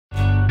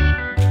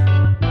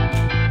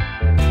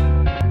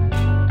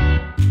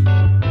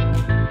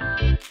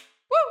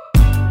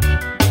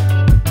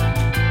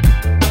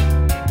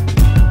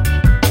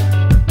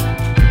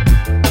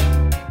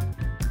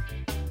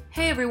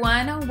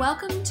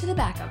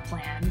Backup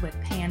Plan with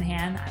Pay and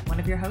Han. I'm one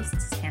of your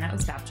hosts, Hannah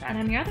Ostapchuk. And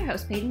I'm your other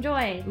host, Peyton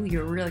Joy. Ooh, you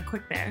were really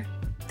quick there.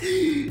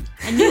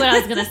 I knew what I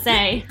was going to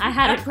say. I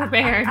had it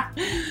prepared.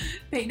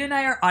 Peyton and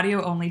I are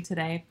audio only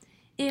today,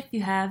 if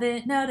you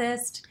haven't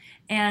noticed.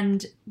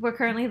 And we're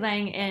currently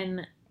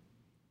laying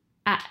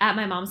at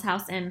my mom's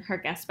house in her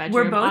guest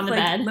bedroom on the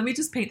bed. Let me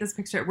just paint this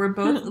picture. We're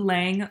both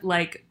laying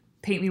like,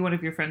 paint me one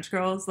of your French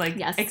girls, like,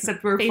 yes,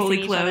 except we're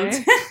fully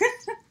clothed.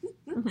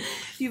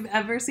 If you've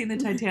ever seen the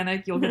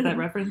Titanic, you'll get that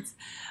reference.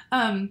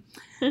 But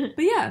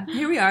yeah,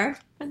 here we are.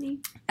 Funny.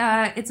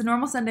 It's a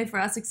normal Sunday for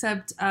us,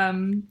 except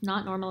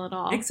not normal at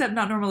all. Except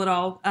not normal at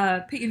all.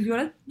 Peyton,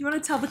 you want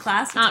to tell the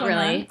class? Not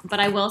really, but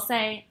I will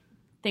say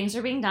things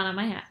are being done at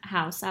my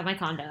house, at my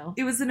condo.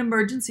 It was an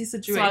emergency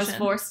situation, so I was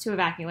forced to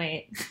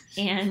evacuate,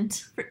 and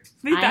the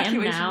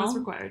evacuation I am now was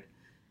required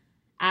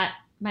at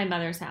my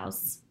mother's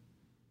house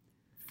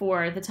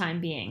for the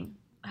time being.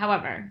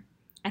 However,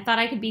 I thought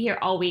I could be here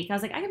all week. I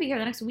was like, I could be here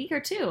the next week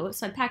or two.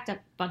 So I packed up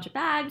a bunch of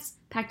bags,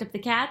 packed up the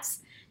cats.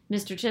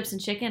 Mr. Chips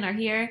and Chicken are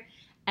here.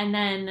 And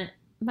then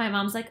my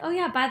mom's like, oh,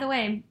 yeah, by the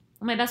way,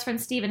 my best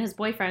friend Steve and his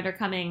boyfriend are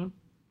coming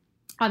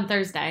on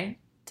Thursday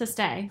to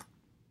stay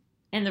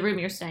in the room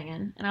you're staying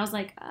in. And I was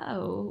like,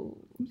 oh.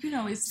 You can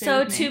always stay so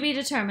with me. To be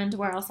determined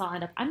where else I'll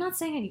end up. I'm not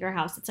staying at your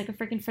house. It's like a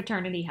freaking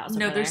fraternity house.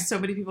 No, over there's there. so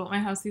many people at my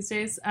house these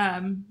days.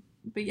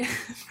 But yeah,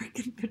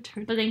 freaking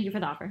fraternity. But thank you for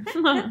the offer.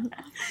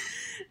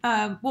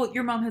 Well,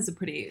 your mom has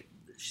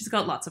she's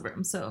got lots of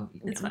room, so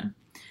it's fine.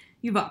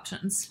 You have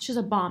options. She's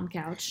a bomb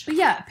couch. But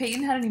yeah,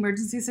 Peyton had an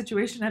emergency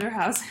situation at her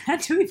house, had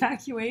to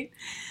evacuate.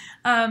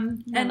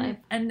 And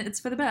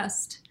it's for the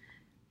best.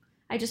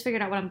 I just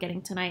figured out what I'm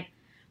getting tonight.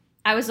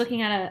 I was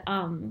looking at a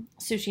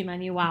sushi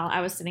menu while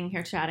I was sitting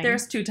here chatting.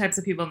 There's two types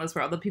of people in this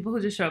world. The people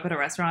who just show up at a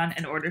restaurant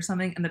and order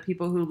something, and the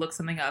people who look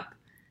something up.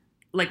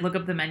 Like, look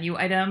up the menu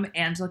item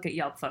and look at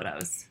Yelp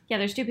photos. Yeah,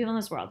 there's two people in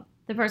this world.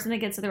 The person that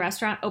gets to the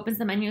restaurant, opens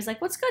the menu, is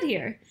like, what's good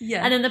here?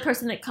 Yeah. And then the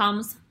person that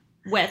comes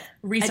with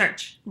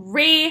research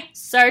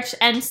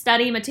and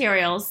study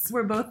materials.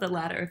 We're both the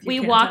latter. If you we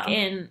can't walk tell.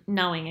 in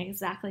knowing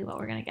exactly what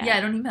we're going to get. Yeah,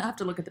 I don't even have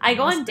to look at the menu. I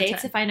go on pretend.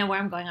 dates if I know where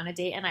I'm going on a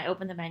date, and I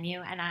open the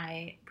menu and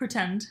I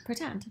pretend.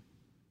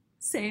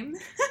 Same.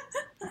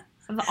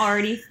 I've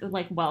already,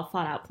 like, well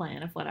thought out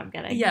plan of what I'm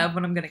getting. Yeah,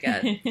 what I'm going to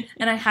get.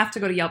 And I have to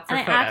go to Yelp for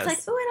and photos. I act like,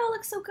 oh, it all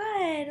looks so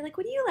good. Like,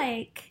 what do you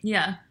like?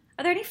 Yeah.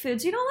 Are there any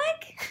foods you don't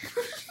like?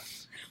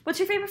 What's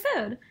your favorite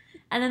food?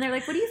 And then they're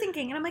like, what are you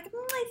thinking? And I'm like,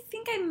 I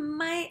think I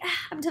might.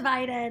 I'm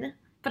divided.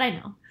 But I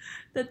know.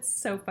 That's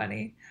so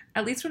funny.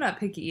 At least we're not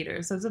picky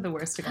eaters. Those are the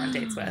worst to go on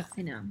dates with.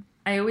 I know.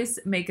 I always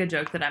make a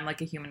joke that I'm like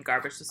a human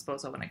garbage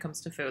disposal when it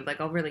comes to food. Like,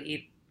 I'll really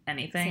eat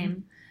anything.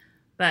 Same.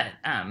 But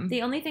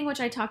the only thing which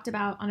I talked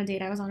about on a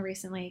date I was on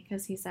recently,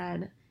 because he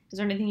said, is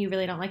there anything you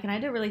really don't like? And I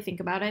had to really think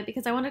about it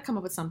because I wanted to come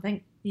up with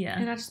something. Yeah.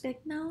 And I'll just be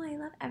like, no, I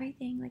love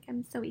everything. Like,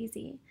 I'm so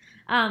easy.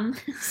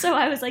 So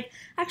I was like,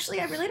 actually,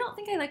 I really don't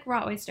think I like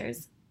raw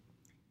oysters.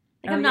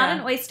 Like, I'm not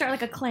an oyster,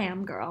 like a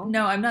clam girl.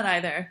 No, I'm not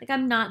either. Like,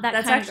 I'm not that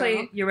That's kind actually, of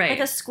girl. you're right. Like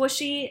a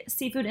squishy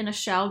seafood in a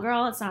shell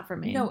girl, it's not for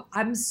me. No,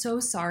 I'm so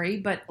sorry,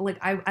 but, like,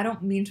 I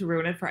don't mean to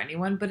ruin it for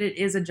anyone, but it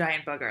is a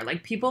giant booger.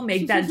 Like, people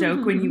make that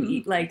joke when you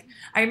eat, like,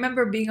 I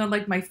remember being on,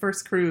 like, my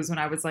first cruise when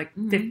I was, like,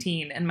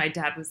 15, and my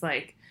dad was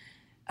like,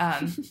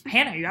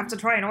 Hannah, you have to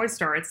try an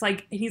oyster. It's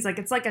like, he's like,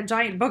 it's like a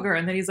giant booger,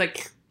 and then he's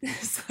like,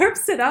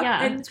 slurps it up.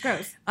 Yeah, and it's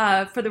gross.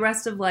 For the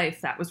rest of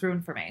life, that was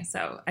ruined for me,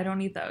 so I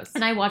don't eat those.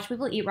 And I watch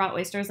people eat raw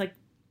oysters, like,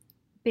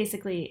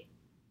 basically,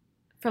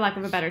 for lack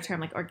of a better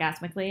term, like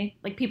orgasmically.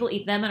 Like, people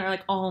eat them and are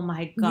like, oh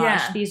my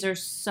gosh, these are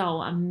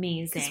so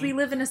amazing. Because we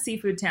live in a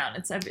seafood town.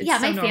 It's yeah,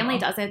 so my family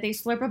does it. They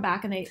slurp it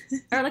back and they,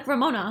 or like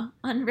Ramona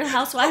on Real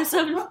Housewives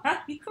of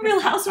Real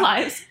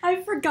Housewives.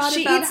 I forgot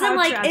she about eats how them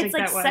like, tragic it's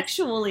like that was.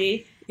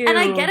 sexually. Ew. And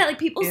I get it. Like,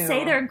 people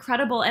say they're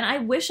incredible and I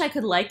wish I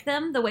could like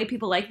them the way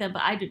people like them,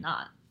 but I do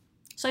not.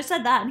 So I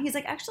said that and he's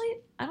like, actually,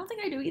 I don't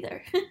think I do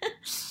either.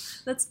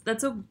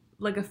 That's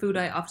a food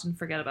I often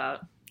forget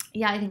about.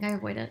 Yeah, I think I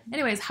avoid it.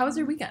 Anyways, how was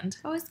your weekend?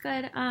 Oh, it's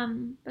good.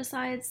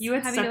 Besides you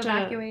had having to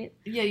evacuate.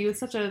 You had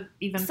such a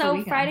eventful So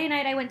weekend. Friday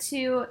night I went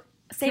to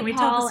St.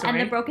 Paul and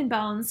the Broken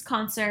Bones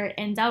concert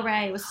in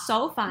Delray. It was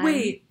so fun.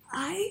 Wait,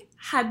 I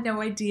had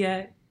no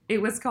idea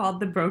it was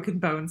called the Broken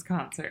Bones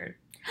concert.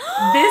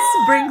 This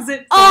brings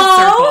it full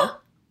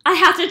circle. I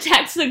have to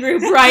text the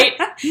group right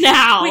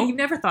now. Wait, you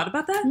never thought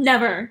about that?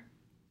 Never.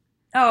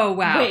 Oh,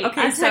 wow. Wait,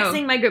 okay, I'm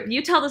texting my group.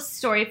 You tell the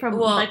story from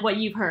like what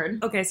you've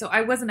heard. Okay, so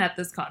I wasn't at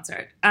this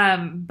concert,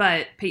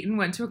 but Peyton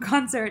went to a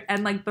concert,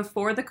 and like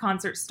before the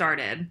concert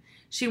started,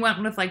 she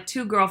went with like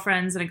two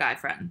girlfriends and a guy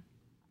friend.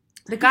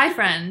 The guy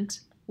friend,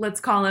 let's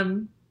call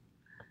him,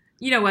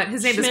 you know what,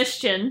 his name is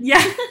Christian.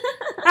 Yeah,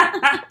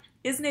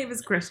 his name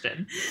is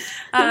Christian.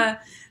 The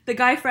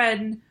guy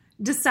friend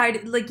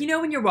decided, like, you know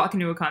when you're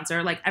walking to a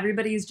concert, like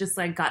everybody's just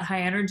like got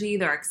high energy,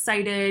 they're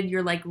excited,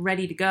 you're like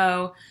ready to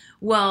go.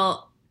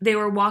 Well, they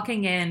were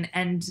walking in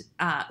and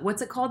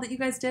what's it called that you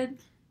guys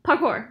did?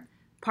 Parkour.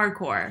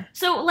 Parkour.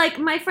 So, like,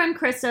 my friend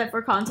Krista,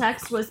 for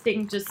context, was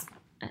being just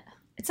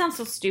It sounds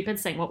so stupid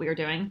saying what we were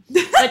doing.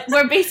 But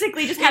we're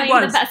basically just having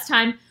the best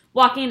time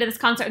walking into this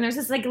concert. And there's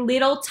this like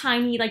little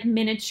tiny like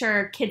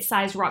miniature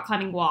kid-sized rock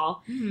climbing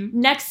wall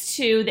next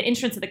to the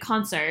entrance of the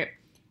concert.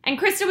 And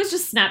Krista was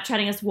just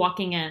Snapchatting us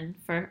walking in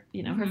for,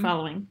 her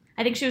following.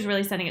 I think she was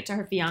really sending it to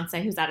her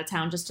fiance who's out of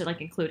town just to like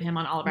include him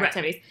on all of our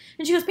activities.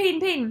 And she goes,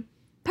 Peyton,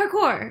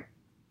 parkour.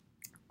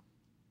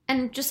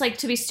 And just like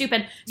to be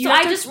stupid. So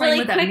I just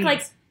really quick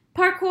like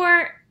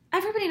parkour,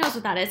 everybody knows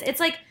what that is. It's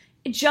like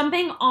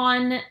jumping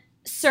on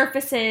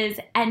surfaces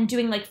and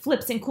doing like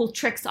flips and cool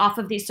tricks off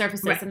of these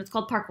surfaces. And it's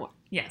called parkour.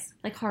 Yes.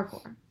 Like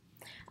hardcore.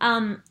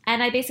 And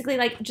I basically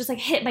like just like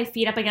hit my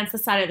feet up against the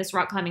side of this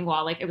rock climbing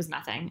wall like it was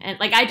nothing. And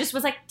like I just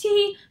was like,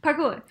 tee,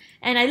 parkour.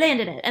 And I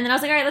landed it. And then I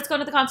was like, all right, let's go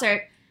into the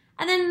concert.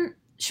 And then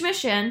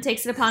Schmishan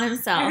takes it upon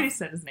himself. I already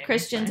said his name.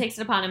 Christian takes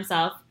it upon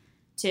himself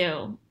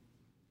to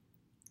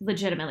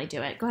legitimately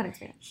do it. Go ahead and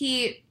say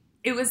it.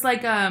 It was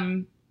like,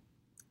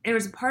 it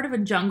was part of a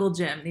jungle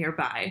gym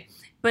nearby,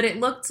 but it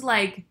looked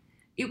like,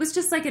 it was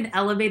just like an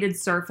elevated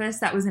surface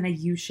that was in a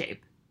U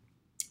shape.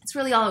 It's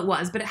really all it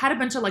was, but it had a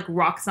bunch of like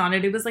rocks on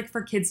it. It was like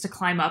for kids to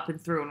climb up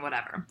and through and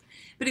whatever.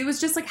 But it was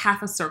just like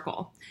half a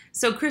circle.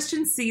 So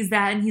Christian sees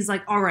that and he's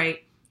like, all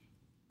right,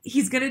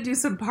 he's going to do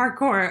some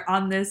parkour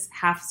on this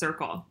half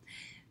circle.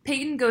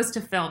 Peyton goes to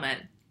film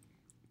it.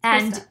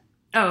 And Krista.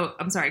 Oh,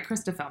 I'm sorry.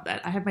 Krista filmed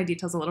it. I have my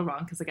details a little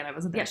wrong because, again, I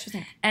wasn't there. Yeah, sure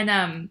thing.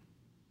 And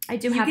I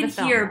do have the film. You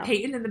can hear though.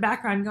 Peyton in the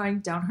background going,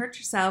 don't hurt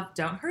yourself.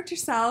 Don't hurt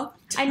yourself.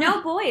 I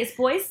know boys.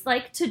 Boys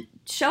like to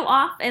show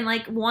off and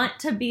like want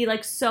to be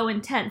like so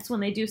intense when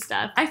they do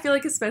stuff. I feel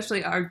like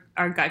especially our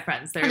guy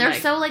friends. And they're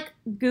so like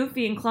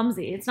goofy and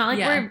clumsy. It's not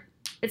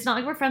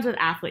like we're friends with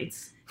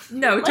athletes.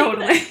 No, like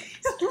totally.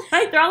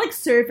 Like they're all like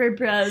surfer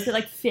bros that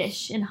like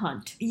fish and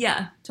hunt.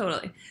 Yeah,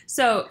 totally.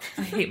 So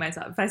I hate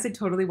myself. If I say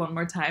totally one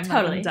more time,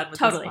 I'm done with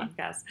this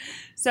podcast.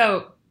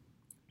 So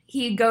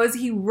he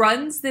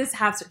runs this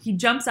he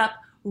jumps up,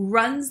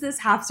 runs this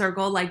half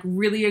circle like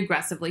really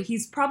aggressively.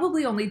 He's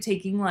probably only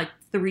taking like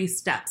 3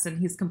 steps and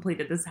he's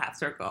completed this half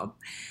circle.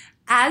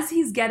 As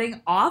he's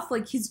getting off,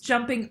 like he's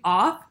jumping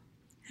off,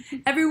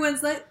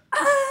 everyone's like,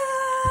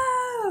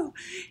 oh!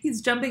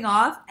 He's jumping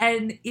off,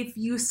 and if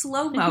you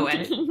slow-mo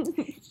it,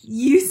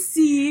 you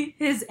see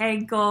his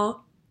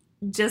ankle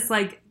just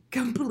like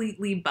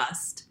completely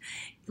bust.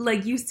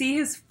 Like you see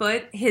his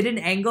foot hit an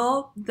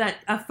angle that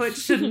a foot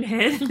shouldn't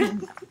hit.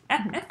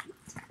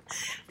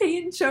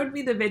 Peyton showed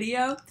me the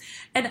video,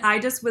 and I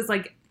just was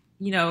like,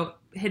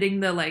 hitting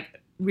the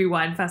like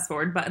rewind fast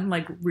forward button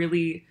like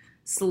really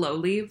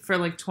slowly for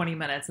like 20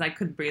 minutes, and I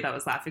couldn't breathe. I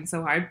was laughing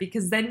so hard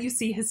because then you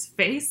see his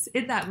face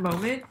in that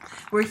moment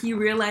where he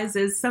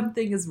realizes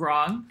something is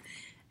wrong.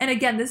 And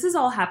again, this is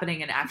all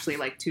happening in actually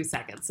like 2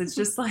 seconds. It's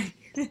just like,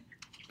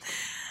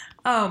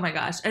 oh my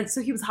gosh. And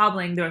so he was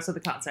hobbling the rest of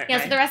the concert. Yeah,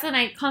 right? So the rest of the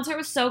night, concert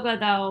was so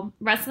good though.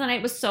 Rest of the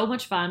night was so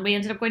much fun. We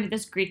ended up going to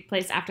this Greek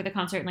place after the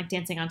concert and like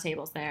dancing on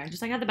tables there.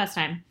 Just like had the best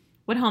time.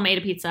 Went home, ate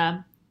a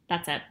pizza.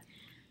 That's it.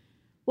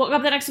 Woke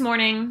up the next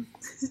morning.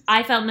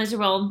 I felt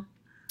miserable.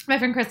 My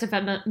friend Krista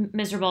felt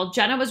miserable.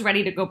 Jenna was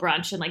ready to go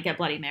brunch and like get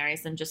Bloody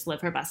Marys and just live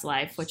her best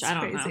life, which I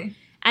don't know.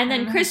 And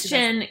then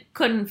Christian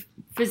couldn't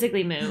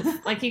physically move.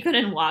 Like he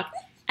couldn't walk.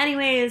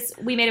 Anyways,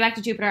 we made it back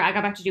to Jupiter. I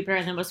got back to Jupiter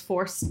and then was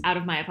forced out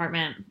of my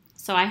apartment.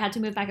 So I had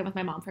to move back in with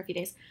my mom for a few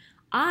days.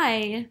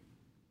 I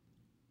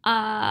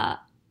had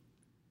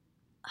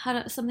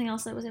something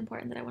else that was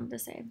important that I wanted to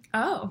say.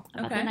 Oh,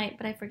 about the night,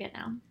 but I forget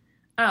now.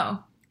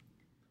 Oh.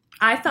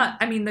 I thought,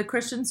 the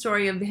Christian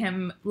story of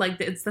him, like,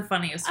 it's the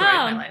funniest story of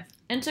my life.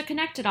 And to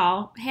connect it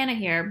all, Hannah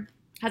here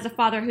has a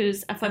father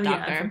who's a foot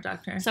doctor. Yeah, a foot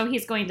doctor. So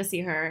he's going to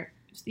see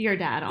your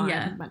dad on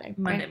Monday.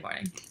 Monday right?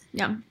 morning.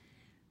 Yeah.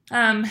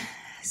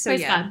 So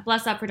Praise God.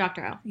 Bless up for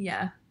Dr. O.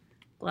 Yeah.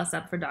 Bless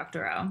up for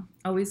Dr. O.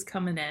 Always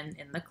coming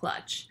in the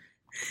clutch.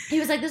 He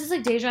was like, this is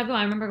like deja vu.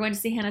 I remember going to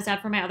see Hannah's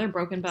dad for my other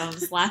broken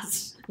bones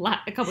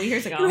a couple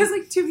years ago. It was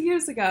like 2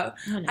 years ago.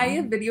 I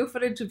have video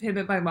footage of him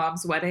at my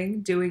mom's wedding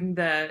doing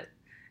the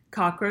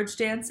cockroach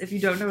dance. If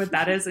you don't know what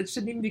that is, it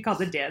shouldn't even be called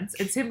a dance.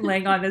 It's him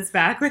laying on his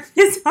back with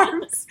his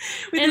arms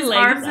and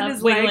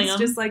his legs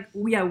just like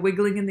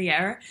wiggling in the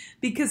air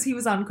because he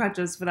was on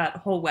crutches for that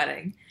whole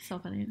wedding. So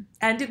funny.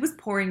 And it was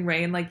pouring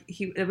rain. Like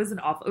it was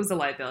a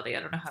liability.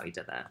 I don't know how he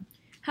did that.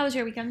 How was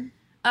your weekend?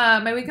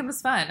 My weekend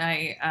was fun.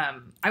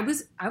 I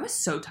was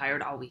so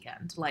tired all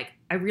weekend. Like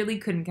I really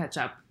couldn't catch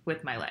up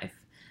with my life.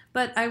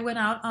 But I went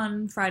out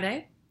on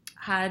Friday,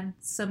 had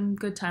some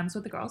good times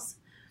with the girls.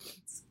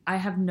 I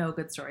have no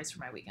good stories for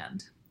my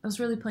weekend. I was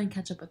really playing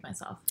catch up with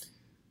myself.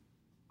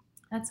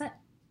 That's it.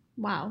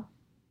 Wow.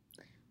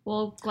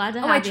 Well, glad to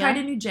have you. I tried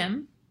a new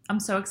gym. I'm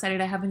so excited.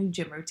 I have a new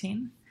gym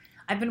routine.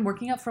 I've been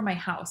working out for my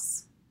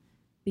house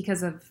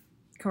because of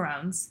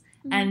Crohn's.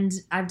 Mm-hmm. And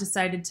I've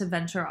decided to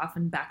venture off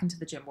and back into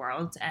the gym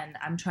world. And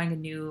I'm trying a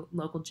new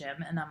local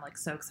gym. And I'm like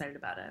so excited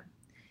about it.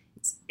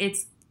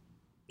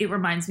 it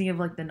reminds me of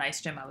like the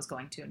nice gym I was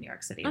going to in New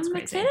York City. It's I'm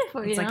crazy. excited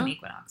for you. It's like an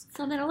Equinox.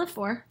 Something to live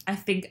for. I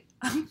think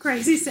I'm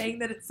crazy saying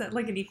that it's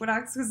like an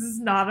Equinox because it's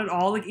not at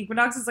all. Like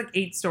Equinox is like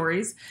 8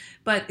 stories,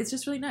 but it's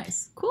just really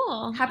nice.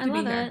 Cool. Happy to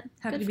be here. It.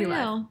 Happy Good to be for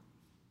alive. you.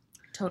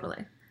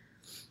 Totally.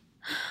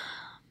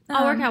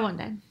 I'll work out one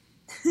day.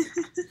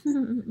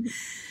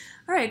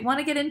 All right. Want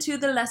to get into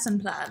the lesson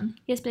plan?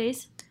 Yes,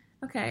 please.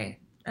 Okay.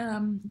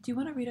 Do you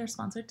want to read our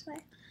sponsor today?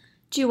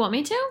 Do you want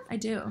me to? I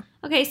do.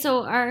 Okay,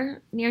 so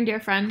our near and dear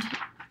friend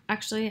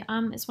actually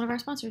is one of our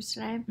sponsors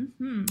today.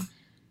 Mm-hmm.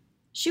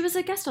 She was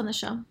a guest on the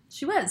show.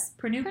 She was.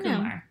 Pranu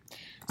Kumar.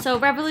 So,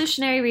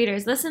 revolutionary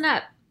readers, listen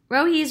up.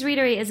 Rohi's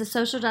Readery is a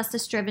social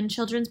justice-driven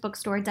children's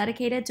bookstore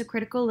dedicated to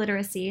critical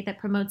literacy that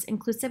promotes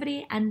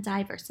inclusivity and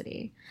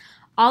diversity.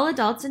 All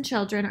adults and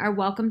children are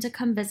welcome to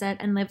come visit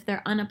and live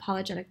their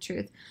unapologetic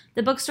truth.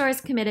 The bookstore is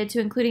committed to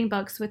including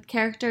books with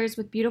characters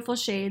with beautiful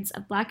shades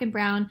of black and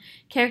brown,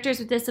 characters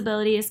with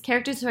disabilities,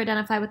 characters who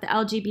identify with the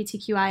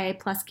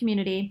LGBTQIA+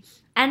 community,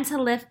 and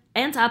to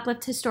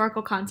uplift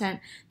historical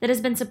content that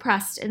has been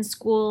suppressed in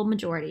school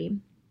majority.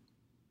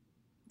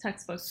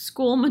 Textbooks.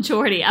 School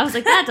majority. I was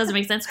like, that doesn't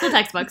make sense. School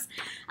textbooks.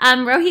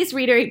 Rohi's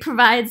Readery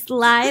provides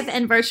live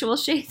and virtual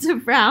shades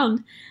of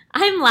brown.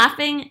 I'm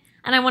laughing,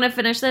 and I want to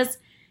finish this.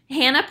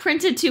 Hannah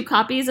printed 2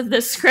 copies of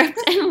this script,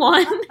 and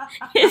one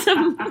is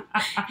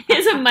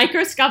a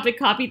microscopic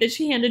copy that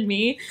she handed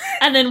me,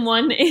 and then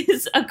one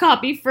is a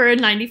copy for a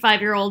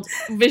 95-year-old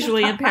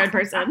visually impaired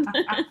person.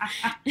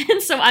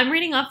 And so I'm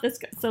reading off this.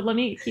 So let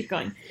me keep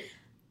going,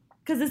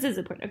 because this is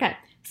important. Okay,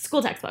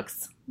 school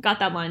textbooks. Got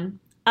that one.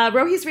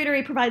 Rohi's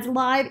Readery provides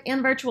live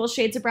and virtual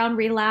Shades of Brown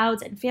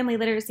read-alouds and family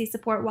literacy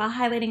support while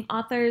highlighting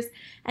authors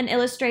and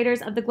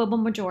illustrators of the global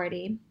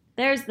majority.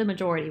 There's the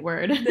majority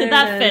word.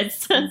 That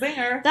fits.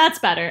 Zinger. That's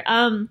better.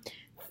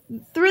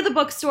 Through the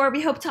bookstore,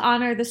 we hope to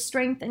honor the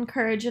strength and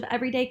courage of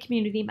everyday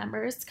community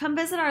members. Come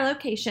visit our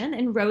location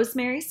in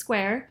Rosemary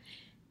Square.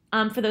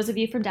 For those of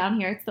you from down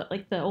here, it's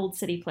the old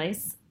city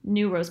place,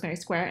 New Rosemary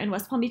Square in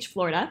West Palm Beach,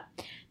 Florida.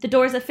 The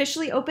doors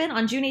officially open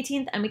on June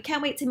 18th, and we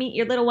can't wait to meet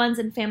your little ones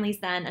and families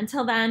then.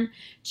 Until then,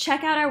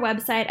 check out our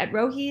website at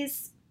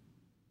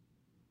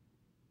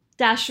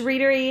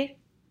Rohi's-Readery.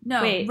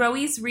 No, Wait.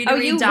 rohiesreadery.com. Oh,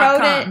 you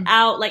wrote it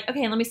out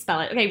okay, let me spell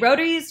it. Okay,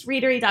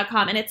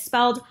 rohiesreadery.com, and it's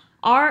spelled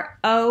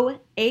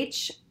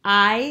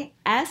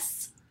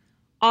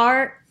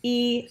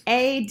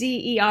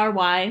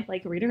ROHISREADERY,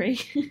 like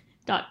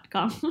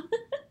readery.com.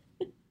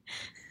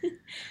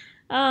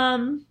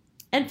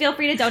 And feel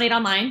free to donate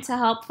online to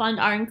help fund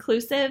our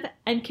inclusive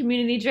and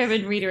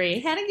community-driven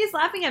readery. Hannah keeps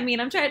laughing at me,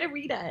 and I'm trying to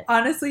read it.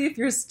 Honestly, if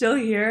you're still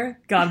here,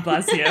 God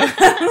bless you.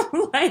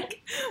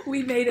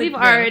 We made it. We've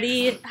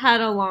already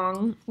had a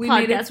long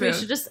podcast. We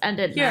should just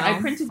end it now. I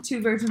printed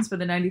 2 versions for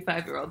the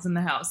 95-year-olds in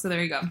the house, so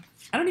there you go.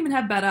 I don't even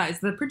have bad eyes.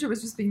 The printer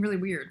was just being really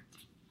weird.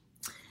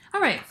 All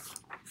right,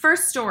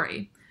 first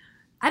story.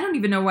 I don't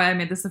even know why I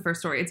made this the first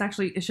story.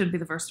 It should be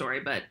the first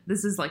story, but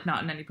this is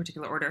not in any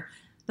particular order.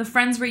 The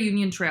Friends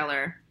reunion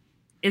trailer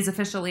is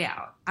officially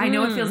out. I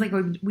know it feels like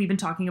we've been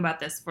talking about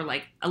this for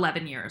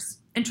 11 years.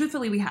 And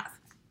truthfully, we have.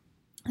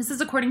 This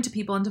is according to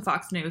People and to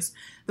Fox News.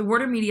 The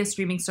Warner Media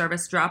streaming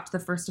service dropped the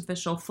first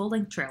official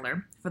full-length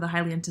trailer for the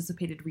highly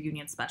anticipated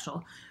reunion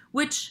special,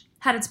 which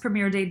had its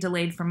premiere date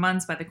delayed for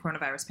months by the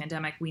coronavirus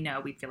pandemic. We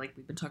feel like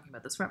we've been talking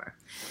about this forever.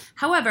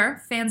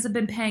 However, fans have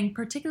been paying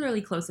particularly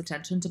close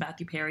attention to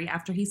Matthew Perry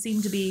after he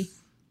seemed to be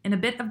in a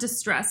bit of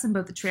distress in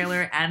both the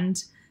trailer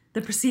and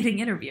the preceding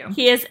interview.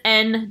 He is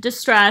in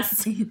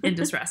distress. In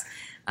distress.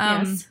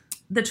 Yes.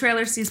 The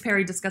trailer sees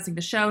Perry discussing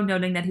the show,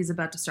 noting that he's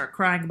about to start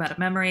crying about a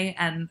memory,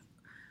 and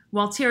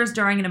while tears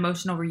during an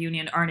emotional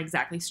reunion aren't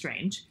exactly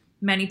strange,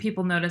 many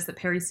people notice that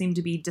Perry seemed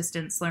to be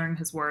distant, slurring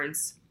his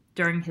words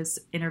during his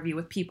interview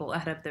with People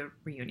ahead of the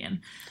reunion.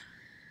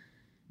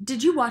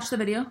 Did you watch the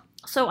video?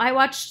 So I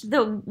watched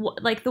the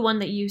one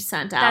that you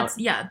sent out.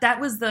 That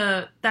was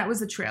the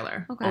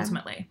trailer,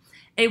 ultimately.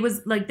 It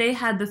was they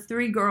had the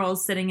 3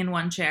 girls sitting in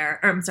one chair,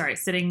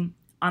 sitting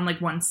on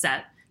one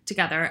set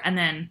together, and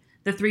then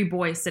the 3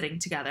 boys sitting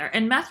together.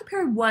 And Matthew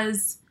Perry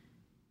was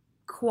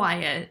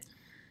quiet.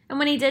 And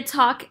when he did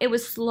talk, it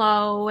was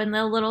slow and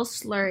a little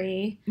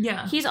slurry.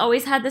 Yeah. He's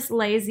always had this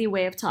lazy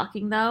way of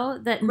talking, though,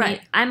 that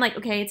I'm like,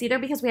 okay, it's either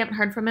because we haven't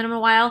heard from him in a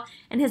while,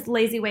 and his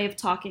lazy way of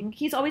talking.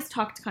 He's always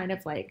talked kind of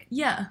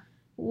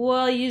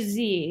well, you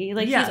see.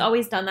 He's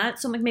always done that.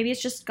 So maybe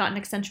it's just gotten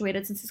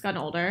accentuated since he's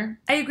gotten older.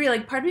 I agree.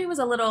 Part of me was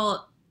a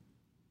little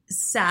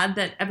sad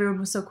that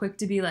everyone was so quick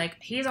to be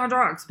he's on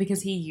drugs,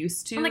 because he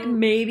used to. I'm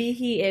maybe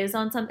he is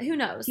on something. Who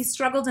knows? He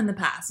struggled in the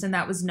past, and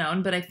that was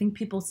known, but I think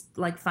people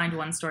find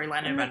one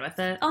storyline and run with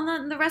it.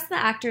 On the rest of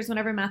the actors,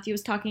 whenever Matthew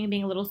was talking and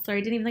being a little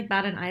slurry, didn't even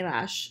bat an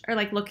eyelash or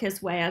look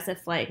his way as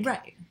if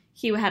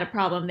he had a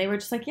problem. They were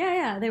just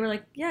yeah. They were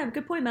yeah,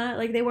 good point, Matt.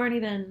 They weren't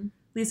even.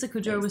 Lisa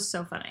Kudrow was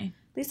so funny.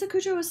 Lisa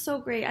Kudrow was so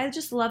great. I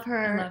just love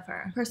her. I love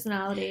her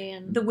personality,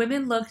 and the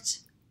women looked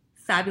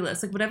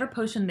fabulous. Whatever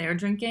potion they're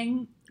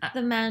drinking,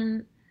 the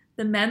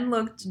men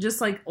looked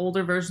just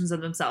older versions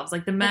of themselves.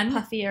 The men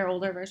puffier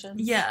older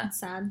versions. Yeah, it's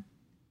sad.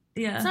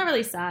 Yeah. It's not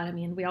really sad. I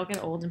mean, we all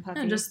get old and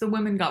puffy. No, just the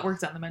women got work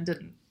done, the men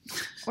didn't.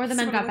 Or the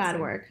men So got it bad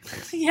looks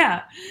work.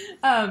 Yeah.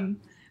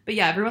 But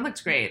yeah, everyone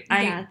looked great.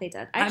 Yeah, they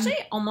did. I actually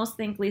almost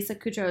think Lisa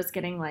Kudrow is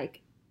getting,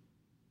 like,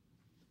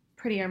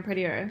 prettier and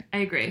prettier. I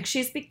agree. Like,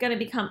 she's going to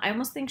become, I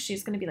almost think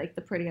she's going to be, like,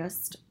 the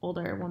prettiest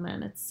older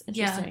woman. It's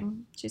interesting.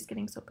 Yeah. She's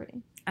getting so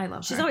pretty. I love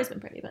her. She's always been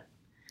pretty, but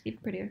even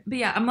prettier. But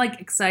yeah, I'm, like,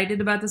 excited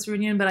about this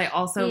reunion, but I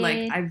also,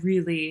 like, I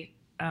really,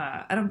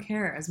 I don't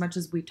care as much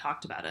as we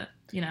talked about it,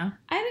 you know?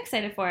 I'm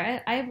excited for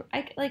it.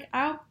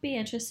 I'll be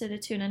interested to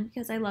tune in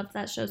because I loved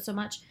that show so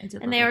much.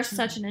 And they are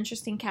such an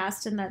interesting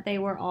cast in that they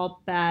were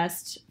all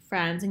best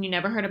friends, and you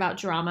never heard about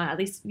drama. At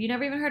least you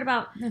never even heard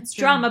about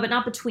drama, but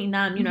not between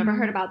them. You never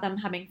heard about them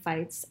having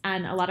fights,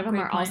 and a lot of them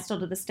are all still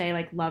to this day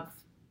like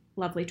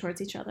lovely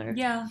towards each other.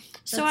 Yeah.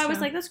 So I was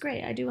like, that's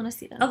great. I do want to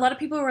see them. A lot of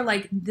people were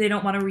like, they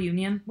don't want a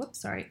reunion.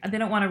 They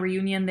don't want a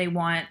reunion. They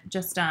want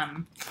just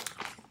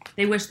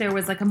they wish there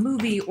was like a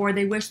movie, or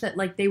they wish that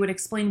like they would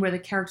explain where the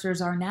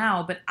characters are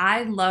now. But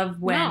I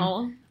love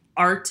when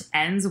art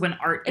ends, when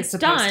art is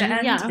supposed to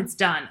end. Yeah. It's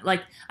done.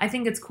 Like, I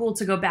think it's cool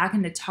to go back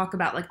and to talk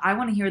about, like, I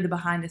want to hear the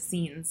behind the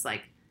scenes,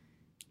 like,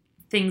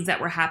 things that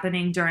were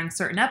happening during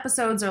certain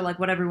episodes, or like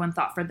what everyone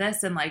thought for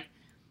this. And like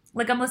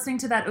I'm listening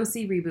to that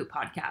OC Reboot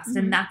podcast,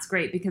 and that's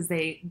great because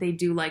they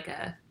do like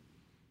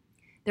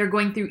they're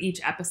going through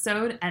each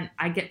episode, and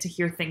I get to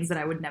hear things that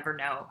I would never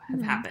know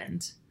have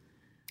happened.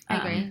 I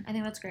agree. I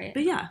think that's great.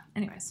 But yeah,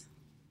 anyways.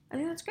 I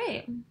think that's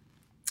great.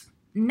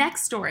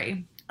 Next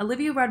story.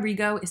 Olivia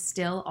Rodrigo is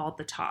still all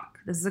the talk.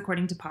 This is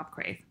according to Pop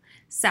Crave.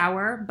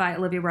 Sour by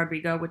Olivia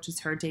Rodrigo, which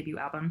is her debut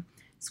album,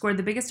 scored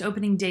the biggest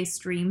opening day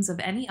streams of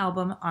any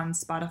album on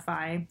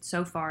Spotify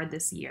so far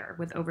this year,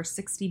 with over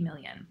 60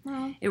 million.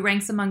 Wow. It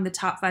ranks among the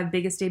top 5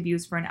 biggest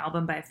debuts for an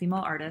album by a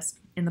female artist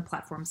in the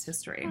platform's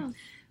history. Oh.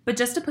 But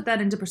just to put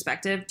that into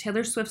perspective,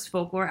 Taylor Swift's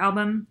Folklore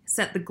album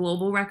set the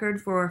global record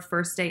for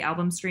first-day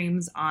album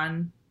streams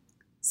on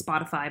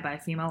Spotify by a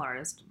female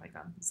artist. Oh my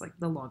God, it's like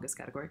the longest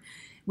category.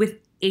 With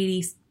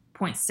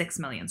 80.6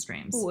 million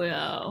streams.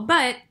 Wow.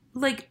 But,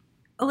 like,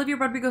 Olivia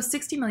Rodrigo's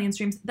 60 million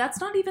streams,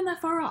 that's not even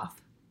that far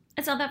off.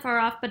 It's not that far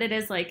off, but it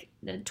is like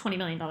a $20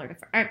 million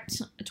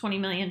a 20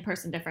 million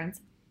person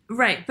difference.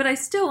 Right, but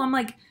I'm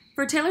like,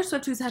 for Taylor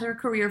Swift, who's had her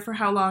career for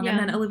how long, and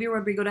then Olivia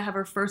Rodrigo to have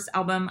her first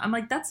album, I'm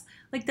like, that's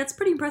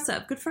pretty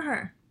impressive. Good for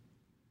her.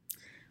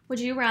 Would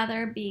you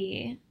rather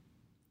be,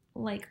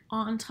 like,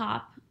 on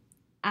top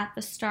at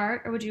the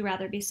start, or would you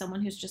rather be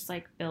someone who's just,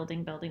 like,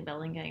 building,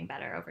 getting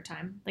better over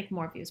time? Like,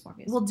 more views.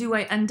 Well, do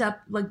I end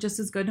up, like, just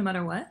as good no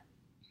matter what?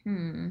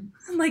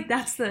 Like,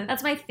 that's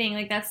my thing.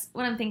 Like, that's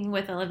what I'm thinking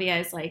with Olivia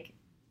is, like,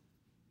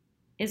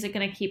 is it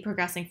going to keep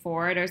progressing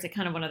forward, or is it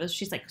kind of one of those,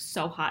 she's, like,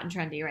 so hot and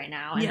trendy right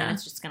now, and then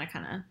it's just going to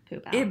kind of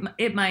poop out?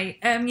 It might.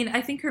 I mean,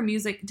 I think her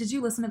music, did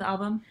you listen to the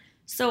album?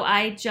 So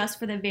I just,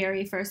 for the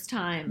very first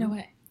time, no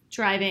way,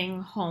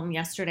 driving home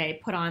yesterday,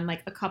 put on,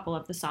 like, a couple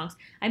of the songs.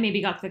 I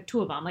maybe got, like,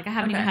 2 of them. Like, I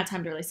haven't even had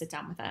time to really sit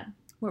down with it.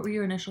 What were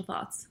your initial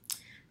thoughts?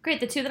 Great.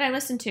 The 2 that I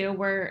listened to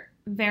were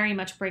very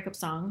much breakup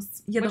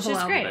songs. Yeah, the which whole is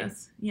album great.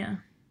 is. Yeah.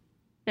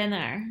 Been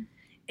there.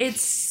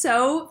 It's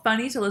so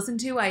funny to listen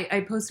to.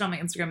 I posted on my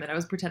Instagram that I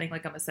was pretending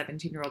like I'm a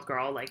 17-year-old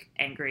girl, like,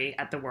 angry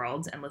at the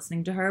world and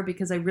listening to her,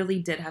 because I really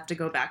did have to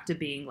go back to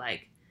being,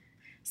 like,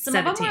 Some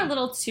 17. of them were a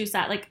little too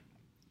sad. Like,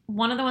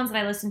 one of the ones that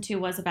I listened to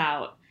was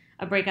about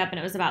a breakup, and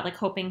it was about, like,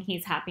 hoping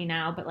he's happy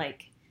now, but,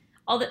 like,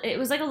 it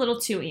was, like, a little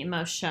too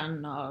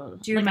emotional.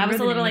 Do you like, remember I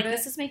was a little like,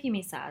 this is making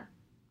me sad.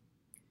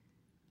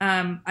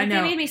 I know.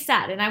 It made me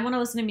sad, and I want to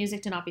listen to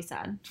music to not be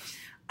sad.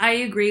 I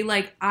agree.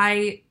 Like,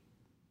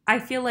 I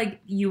feel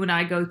like you and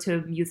I go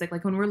to music,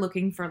 like, when we're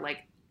looking for, like,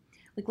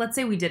 let's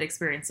say we did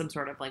experience some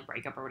sort of, like,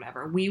 breakup or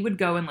whatever, we would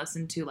go and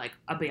listen to, like,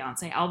 a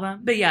Beyonce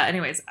album. But yeah,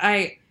 anyways,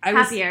 I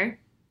was Happier.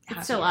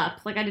 It's still up.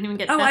 Like, I didn't even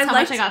get, that's how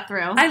much I got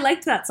through. I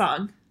liked that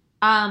song.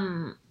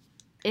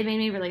 It made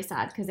me really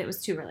sad because it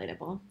was too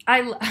relatable.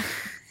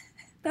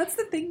 That's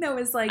the thing, though,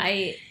 is,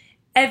 like,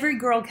 every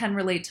girl can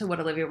relate to what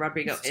Olivia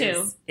Rodrigo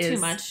is too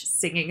much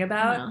singing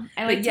about. No.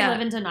 I like to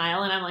live in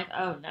denial, and I'm like,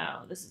 oh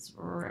no, this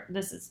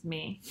is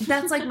me.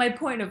 That's, like, my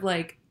point of,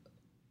 like,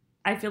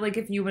 I feel like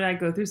if you and I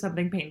go through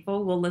something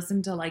painful, we'll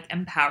listen to, like,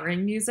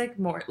 empowering music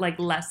more, like,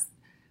 less.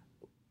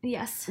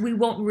 Yes. We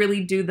won't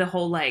really do the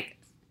whole, like,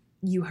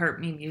 you hurt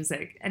me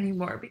music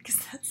anymore,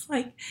 because that's,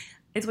 like,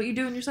 it's what you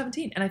do when you're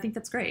 17, and I think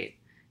that's great.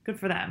 Good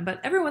for them.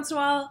 But every once in a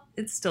while,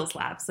 it still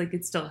slaps. Like,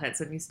 it still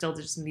hits, and you still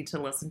just need to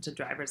listen to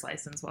Driver's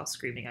License while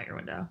screaming out your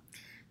window.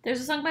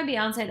 There's a song by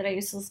Beyonce that I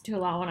used to listen to a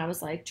lot when I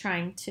was, like,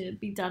 trying to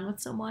be done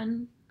with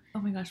someone. Oh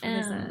my gosh, what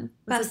is it?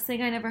 Best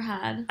thing I never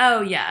had.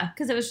 Oh, yeah.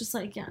 Because it was just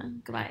like,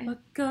 goodbye.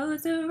 What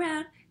goes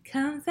around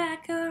comes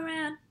back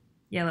around.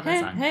 Yeah, I love that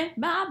song. Hey,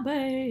 my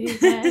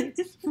baby.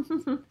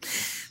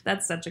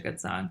 That's such a good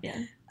song.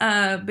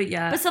 Yeah. But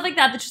yeah. But stuff like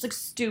that that's just, like,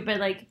 stupid,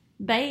 like,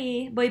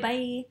 bye, boy,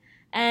 bye.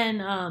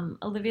 And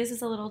Olivia's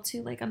is a little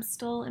too, like, I'm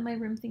still in my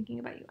room thinking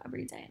about you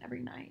every day and every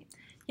night.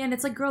 Yeah, and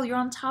it's like, girl, you're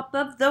on top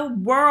of the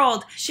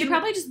world. She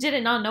probably just did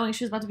it not knowing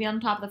she was about to be on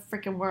top of the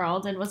freaking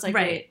world and was like,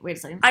 Right. wait a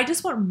second. I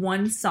just want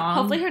one song.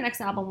 Hopefully her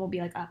next album will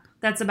be, like, up.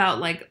 That's about,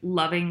 like,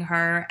 loving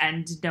her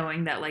and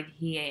knowing that, like,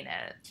 he ain't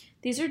it.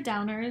 These are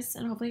downers,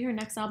 and hopefully her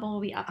next album will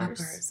be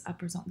uppers.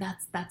 Uppers.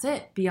 That's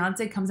it.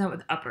 Beyonce comes out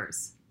with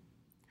uppers.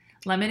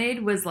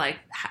 Lemonade was, like,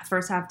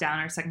 first half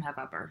downer, second half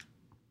upper.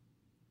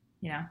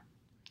 You know?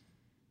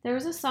 There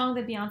was a song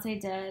that Beyonce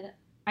did.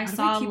 I How do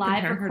saw I a keep live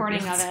comparing her to recording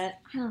of Beyonce? it.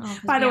 I don't know. 'cause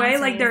By the way, Beyonce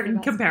like, is they're the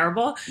best.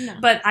 incomparable. No.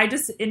 But I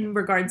just, in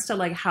regards to,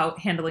 like, how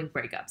handling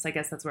breakups, I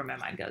guess that's where my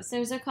mind goes.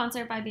 There's a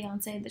concert by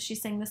Beyonce that she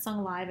sang this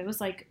song live. It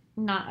was, like,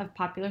 not a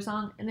popular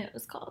song, and it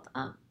was called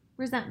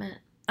Resentment.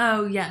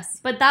 Oh, yes.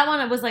 But that one,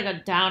 it was, like, a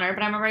downer.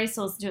 But I remember I used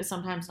to listen to it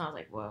sometimes, and I was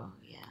like, whoa,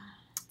 yeah,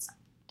 it's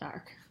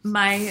dark.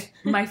 My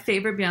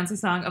favorite Beyonce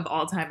song of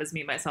all time is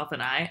Me, Myself,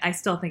 and I. I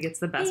still think it's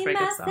the best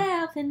breakup song.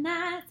 Myself and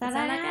I, that's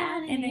all I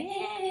got in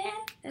it.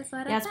 Yeah,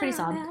 it's pretty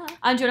solid. Do you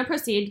want to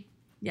proceed?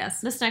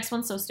 Yes. This next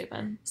one's so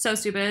stupid. So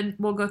stupid.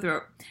 We'll go through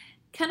it.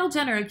 Kendall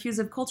Jenner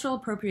accused of cultural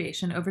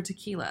appropriation over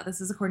tequila.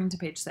 This is according to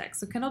page 6.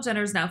 So Kendall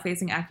Jenner is now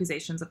facing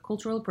accusations of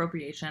cultural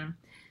appropriation.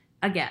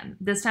 Again,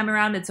 this time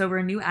around, it's over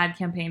a new ad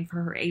campaign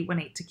for her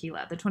 818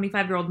 tequila. The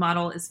 25-year-old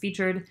model is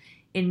featured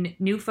in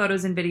new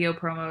photos and video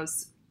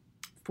promos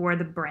for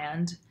the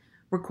brand,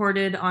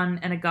 recorded on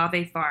an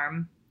agave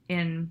farm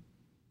in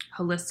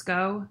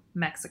Jalisco,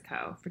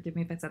 Mexico. Forgive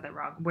me if I said that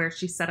wrong, where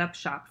she set up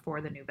shop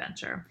for the new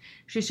venture.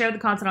 She shared the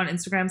content on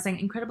Instagram saying,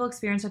 "Incredible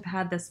experience I've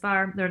had thus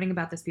far, learning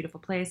about this beautiful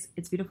place,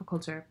 its beautiful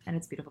culture, and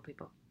its beautiful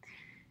people."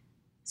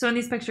 So in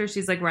these pictures,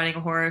 she's like riding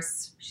a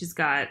horse. She's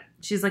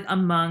like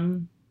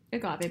among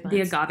Agave plants.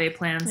 the agave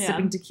plants, Yeah.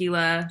 sipping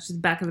tequila. She's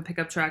back of a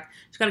pickup truck.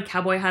 She's got a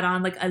cowboy hat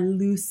on, like a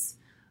loose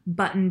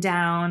button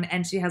down,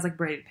 and she has like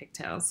braided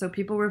pigtails. So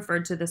people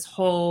referred to this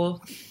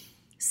whole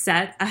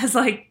set as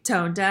like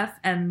tone deaf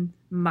and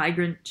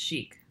migrant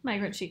chic.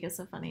 Migrant chic is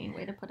a funny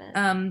way to put it.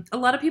 A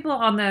lot of people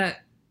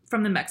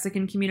from the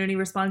Mexican community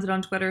responded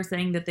on Twitter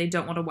saying that they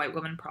don't want a white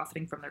woman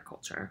profiting from their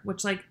culture,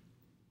 which, like,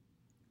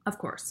 of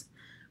course,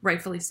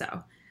 rightfully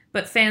so.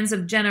 But fans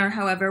of Jenner,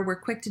 however, were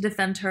quick to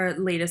defend her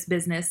latest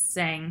business,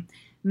 saying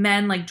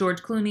men like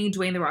George Clooney,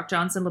 Dwayne "The Rock"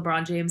 Johnson,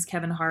 LeBron James,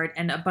 Kevin Hart,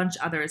 and a bunch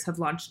others have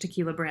launched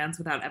tequila brands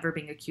without ever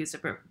being accused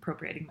of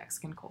appropriating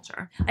Mexican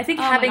culture. I think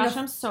my gosh,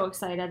 I'm so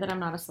excited that I'm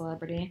not a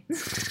celebrity.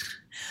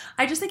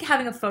 I just think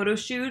having a photo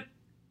shoot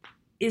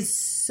is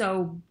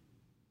so...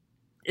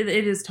 It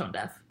is tone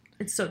deaf.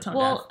 It's so tone deaf.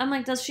 Well, I'm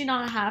like, does she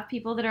not have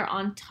people that are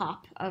on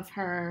top of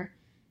her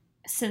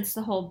since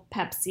the whole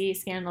Pepsi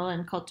scandal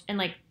and culture and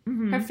like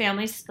Mhm. her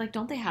family's like,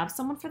 don't they have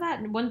someone for that?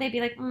 And wouldn't they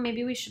be like,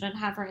 maybe we shouldn't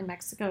have her in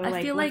Mexico?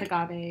 I feel with like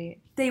agave.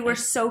 They were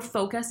so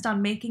focused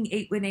on making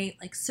 818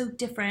 like so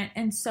different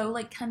and so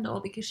like Kendall,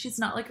 because she's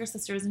not like her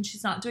sisters and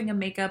she's not doing a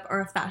makeup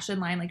or a fashion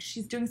line. Like,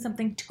 she's doing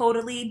something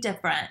totally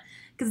different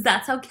because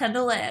that's how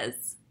Kendall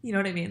is. You know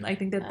what I mean? I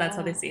think that's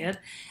how they see it.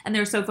 And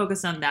they're so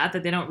focused on that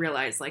they don't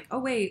realize, like, oh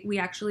wait, we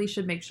actually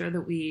should make sure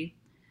that we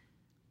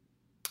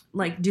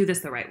like do this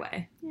the right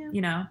way. Yeah.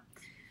 You know?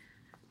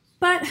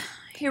 But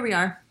here we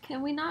are.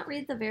 Can we not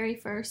read the very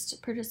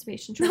first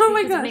participation trophy? Oh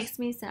my Because gosh. it makes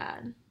me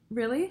sad.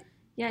 Really?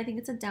 Yeah, I think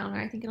it's a downer.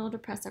 I think it'll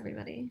depress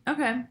everybody.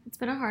 Okay. It's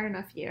been a hard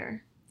enough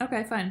year.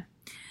 Okay, fine.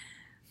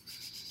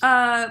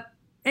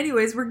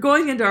 Anyways, we're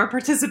going into our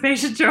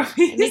participation It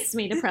trophies. makes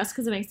me depressed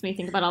because it makes me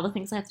think about all the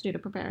things I have to do to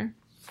prepare.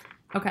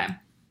 Okay,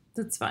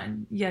 that's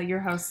fine. Yeah, your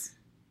house.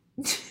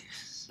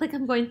 Like,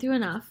 I'm going through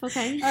enough,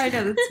 okay? I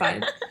know, that's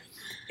fine.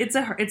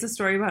 It's a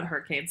story about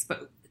hurricanes,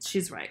 but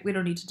she's right. We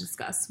don't need to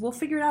discuss. We'll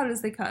figure it out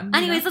as they come.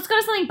 Anyways, let's go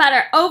to something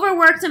better.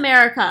 Overworked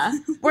America.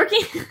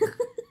 Working...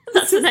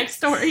 That's the next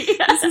story.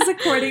 This is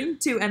according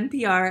to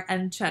NPR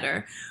and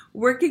Cheddar.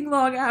 Working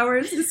long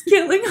hours is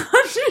killing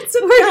hundreds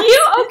of Were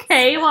you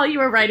okay while you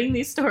were writing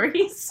these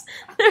stories?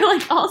 They're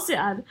like all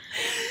sad.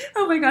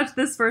 Oh my gosh,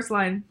 this first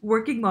line.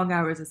 Working long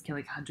hours is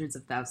killing hundreds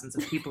of thousands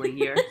of people a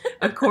year.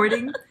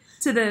 According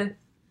to the...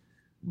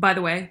 By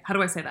the way, how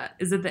do I say that?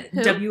 Is it the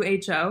Who?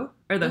 WHO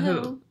or the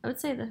WHO? I would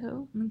say the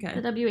WHO. Okay.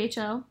 The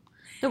WHO.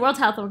 The World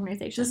Health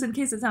Organization. Just in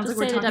case it sounds Just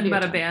like we're say the talking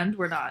about a WHO. band,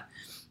 we're not.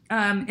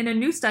 In a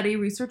new study,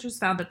 researchers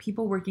found that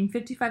people working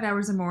 55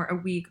 hours or more a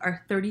week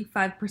are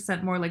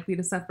 35% more likely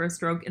to suffer a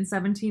stroke and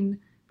 17%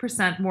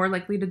 more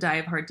likely to die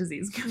of heart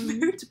disease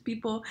compared to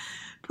people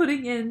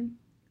putting in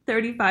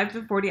 35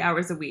 to 40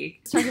 hours a week.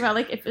 It's talking about,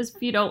 like, if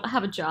you don't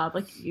have a job,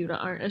 like, you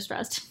aren't as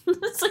stressed.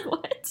 It's like,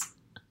 what?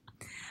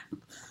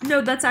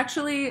 No, that's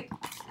actually...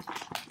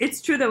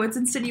 It's true, though. It's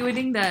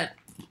insinuating that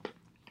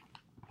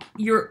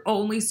you're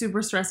only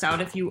super stressed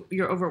out if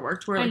you're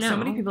overworked, where like so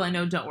many people I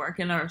know don't work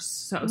and are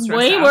so stressed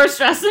Way out. more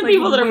stressed than Like,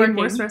 people that are way working.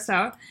 more stressed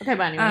out. Okay,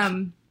 but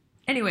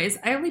Anyways,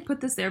 I only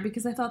put this there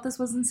because I thought this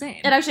was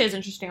insane. it actually is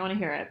interesting. I want to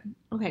hear it.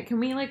 Okay, can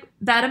we, like...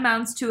 That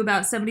amounts to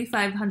about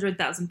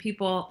 7,500,000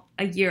 people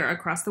a year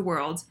across the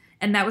world,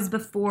 and that was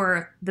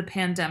before the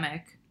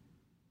pandemic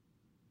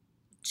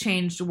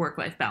changed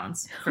work-life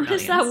balance for What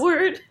millions. is that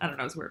word? I don't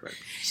know, it's a weird word.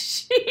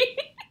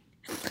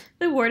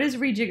 The word is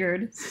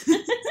rejiggered.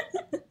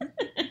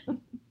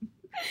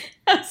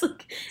 I was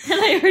like, and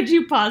I heard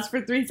you pause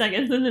for 3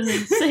 seconds and then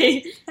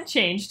say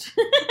changed.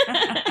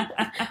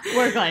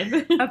 Work life.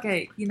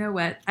 Okay, you know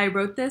what? I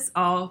wrote this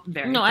all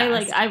very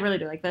fast. I really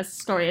do like this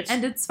story.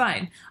 And it's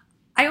fine.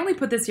 I only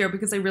put this here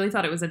because I really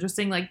thought it was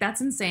interesting. Like,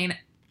 that's insane.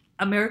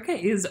 America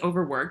is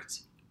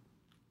overworked.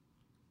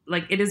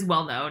 Like, it is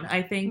well known.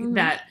 I think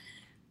that,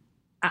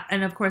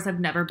 and of course, I've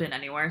never been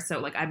anywhere, so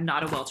like, I'm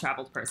not a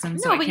well-traveled person.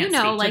 So no, I but can't you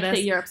know, speak like to this.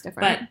 that Europe's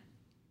different. But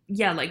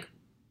yeah, like,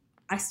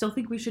 I still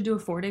think we should do a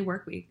 4-day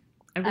work week.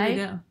 I really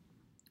do.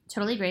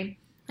 Totally agree.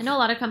 I know a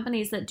lot of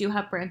companies that do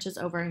have branches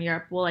over in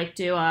Europe will like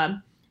do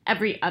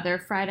every other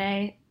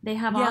Friday they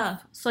have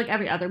off. So like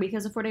every other week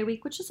is a 4-day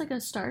week, which is like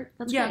a start.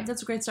 That's great.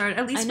 That's a great start.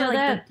 At least I for know like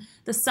that,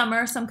 the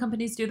summer, some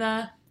companies do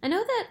that. I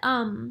know that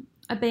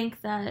a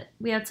bank that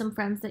we had some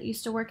friends that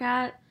used to work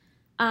at,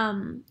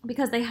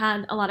 because they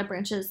had a lot of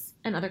branches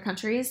in other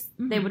countries,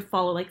 they would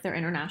follow like their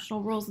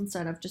international rules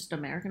instead of just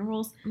American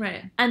rules.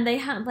 Right. And they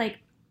had like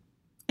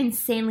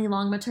insanely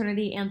long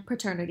maternity and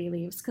paternity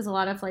leaves because a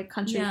lot of like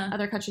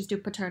other countries do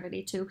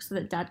paternity too, so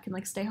that dad can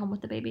like stay home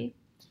with the baby.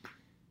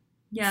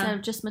 Yeah. Instead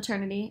of just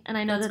maternity. And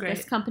I know that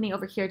this company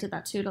over here did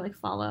that too to like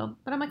follow.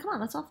 But I'm like, come on,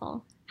 let's all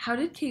follow. How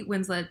did Kate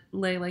Winslet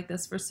lay like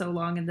this for so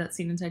long in that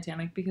scene in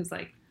Titanic? Because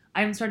like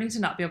I'm starting to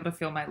not be able to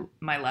feel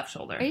my left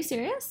shoulder. Are you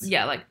serious?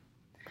 Yeah, like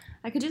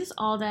I could do this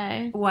all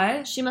day.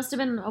 What? She must have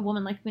been a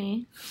woman like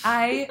me.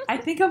 I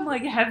think I'm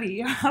like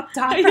heavy up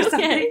top or something.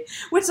 Okay?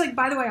 Which like,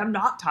 by the way, I'm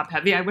not top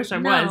heavy. I wish I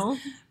was.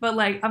 But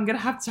like, I'm gonna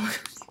have to.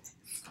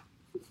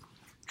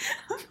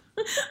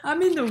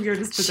 I'm in the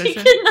weirdest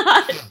position. She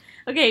cannot.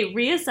 Okay,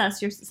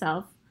 reassess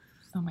yourself.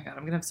 Oh my god,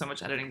 I'm gonna have so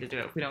much editing to do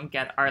if we don't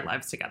get our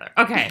lives together.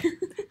 Okay,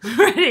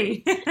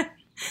 ready.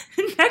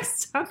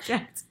 Next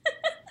subject.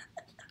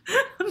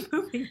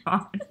 Moving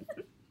on.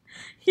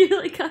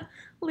 You're like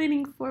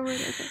leaning forward.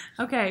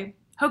 Okay.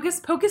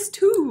 Hocus Pocus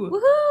 2.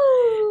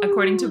 Woohoo!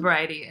 According to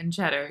Variety and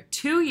Cheddar,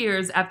 2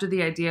 years after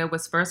the idea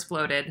was first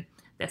floated,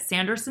 the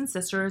Sanderson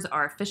sisters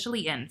are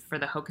officially in for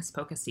the Hocus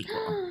Pocus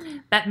sequel.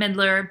 Bette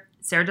Midler,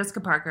 Sarah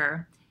Jessica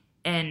Parker,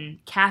 and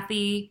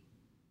Kathy,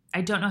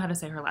 I don't know how to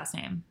say her last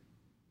name.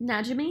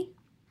 Najimy?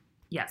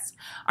 Yes.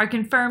 Are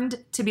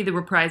confirmed to be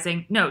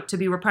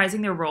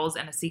reprising their roles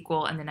in a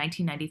sequel in the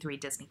 1993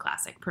 Disney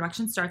classic.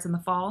 Production starts in the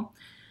fall,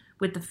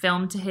 with the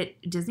film to hit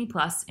Disney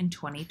Plus in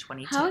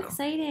 2022. How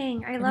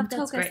exciting. I loved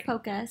Hocus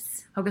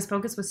Pocus. Hocus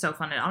Pocus was so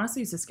fun. It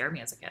honestly used to scare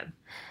me as a kid.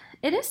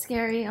 It is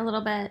scary a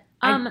little bit.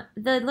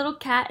 The little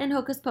cat in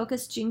Hocus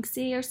Pocus,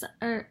 Jinxie,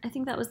 or I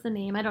think that was the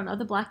name. I don't know.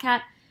 The black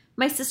cat.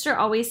 My sister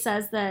always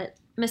says that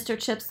Mr.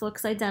 Chips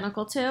looks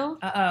identical to.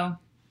 Uh-oh.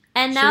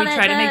 And now should we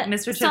try to make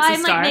Mr. Chips a star? So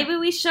I'm like, maybe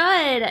we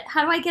should.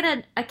 How do I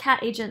get a cat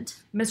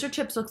agent? Mr.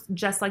 Chips looks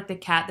just like the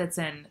cat that's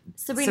in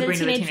Sabrina the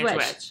Teenage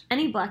Witch.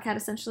 Any black cat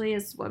essentially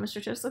is what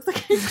Mr. Chips looks like.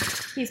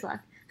 He's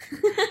black.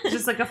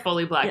 Just like a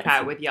fully black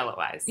cat with yellow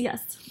eyes.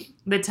 Yes.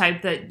 The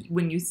type that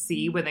when you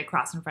see when they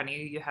cross in front of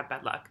you, you have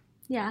bad luck.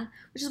 Yeah.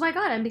 Which is why I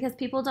got him, because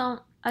people don't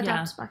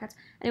adopt black cats.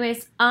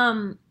 Anyways,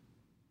 I'm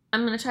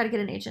going to try to get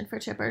an agent for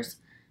Chippers.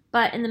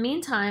 But in the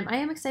meantime, I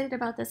am excited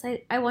about this.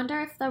 I wonder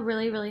if the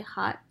really, really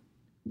hot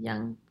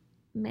young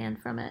man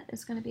from it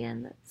is going to be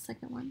in the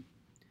second one.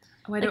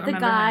 Oh, I don't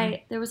remember him.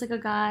 There was like a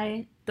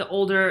guy. The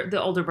older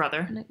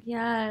brother.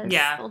 Yes.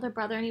 Yeah. Older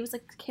brother, and he was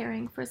like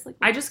caring for his like.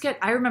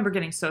 I remember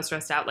getting so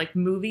stressed out. Like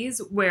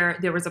movies where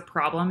there was a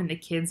problem and the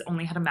kids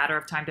only had a matter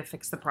of time to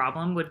fix the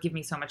problem would give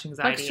me so much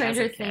anxiety. Like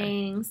Stranger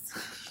Things.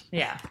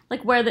 Yeah.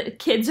 Like where the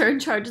kids are in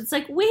charge. It's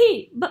like,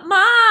 wait, but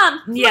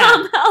mom,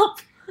 help.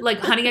 Like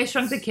Honey, I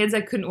Shrunk the Kids,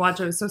 I couldn't watch.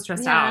 I was so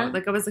stressed out.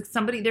 Like I was like,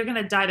 they're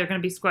gonna die. They're gonna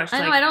be squished.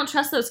 I know. I don't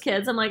trust those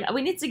kids. I'm like,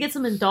 we need to get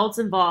some adults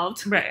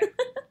involved. Right.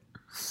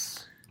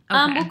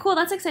 Okay. Well, cool.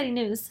 That's exciting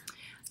news.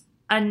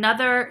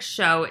 Another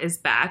show is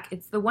back.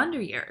 It's The Wonder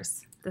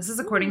Years. This is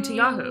according to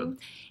Yahoo.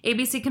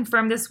 ABC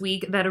confirmed this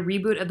week that a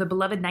reboot of the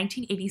beloved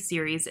 1980s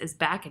series is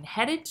back and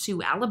headed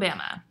to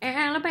Alabama.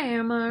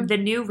 Alabama. The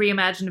new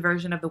reimagined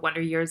version of The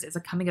Wonder Years is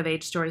a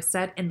coming-of-age story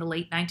set in the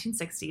late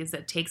 1960s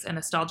that takes a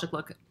nostalgic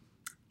look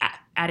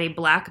at a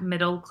black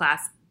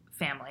middle-class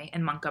family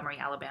in Montgomery,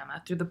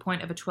 Alabama, through the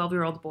point of a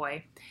 12-year-old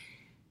boy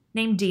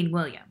named Dean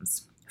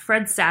Williams.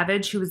 Fred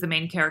Savage, who was the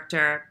main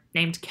character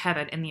named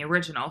Kevin in the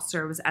original,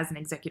 serves as an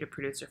executive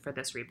producer for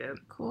this reboot.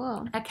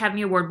 Cool.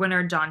 Academy Award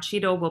winner Don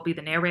Cheadle will be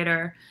the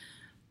narrator.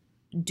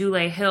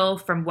 Dule Hill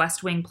from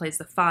West Wing plays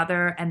the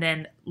father, and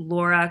then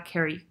Laura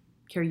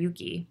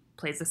Kariuki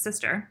plays the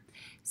sister.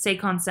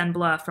 Saquon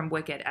Senbla from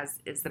Wicked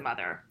is the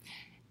mother.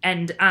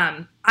 And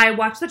I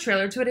watched the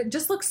trailer to it. It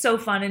just looks so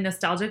fun and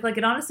nostalgic. Like,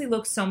 it honestly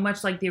looks so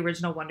much like the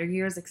original Wonder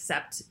Years,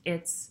 except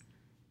it's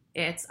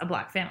a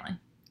black family.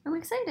 I'm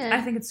excited.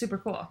 I think it's super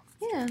cool.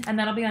 Yeah. And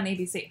that'll be on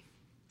ABC.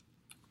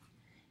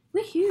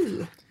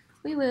 Woohoo.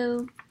 Wee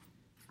woo.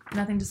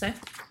 Nothing to say?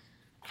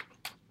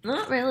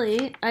 Not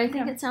really. I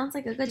think it sounds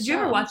like a good show. Did you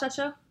ever watch that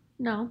show?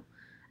 No.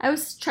 I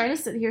was trying to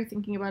sit here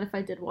thinking about if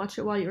I did watch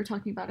it while you were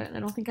talking about it, and I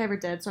don't think I ever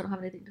did, so I don't have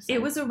anything to say.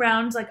 It was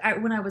around, like,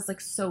 when I was, like,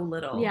 so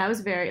little. Yeah, I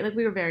was very, like,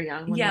 we were very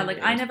young. When yeah,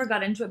 like, I never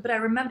got into it, but I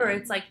remember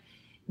it's, like,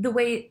 the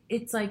way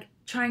it's, like,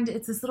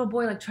 it's this little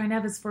boy, like, trying to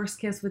have his first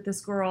kiss with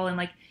this girl, and,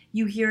 like,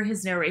 you hear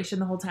his narration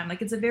the whole time.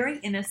 Like, it's a very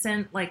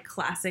innocent, like,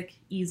 classic,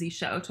 easy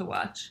show to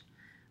watch.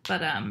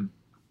 But,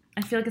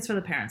 I feel like it's for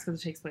the parents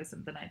because it takes place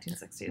in the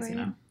 1960s, you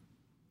know?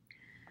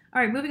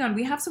 All right, moving on.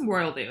 We have some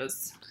royal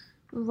news.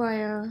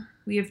 Royal.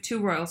 We have 2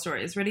 royal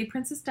stories. Ready?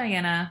 Princess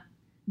Diana,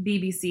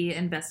 BBC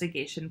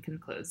investigation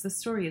concludes. This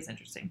story is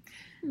interesting.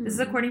 This is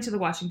according to the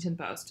Washington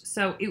Post.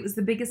 So it was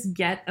the biggest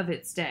get of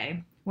its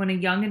day when a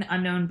young and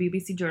unknown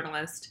BBC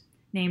journalist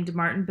named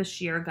Martin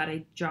Bashir got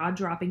a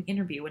jaw-dropping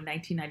interview in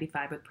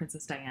 1995 with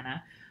Princess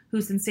Diana,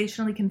 who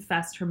sensationally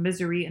confessed her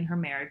misery in her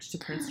marriage to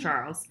Prince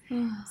Charles,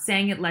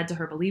 saying it led to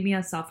her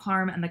bulimia,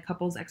 self-harm, and the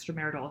couple's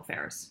extramarital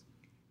affairs.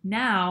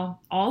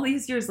 Now, all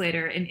these years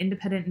later, an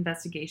independent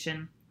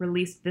investigation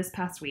released this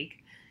past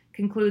week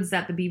concludes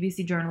that the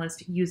BBC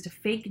journalist used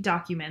fake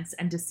documents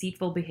and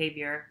deceitful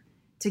behavior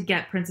to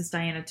get Princess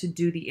Diana to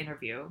do the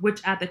interview, which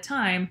at the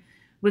time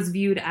was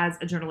viewed as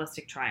a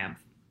journalistic triumph,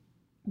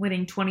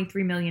 winning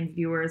 23 million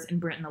viewers in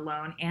Britain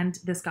alone, and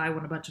this guy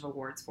won a bunch of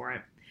awards for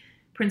it.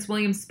 Prince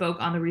William spoke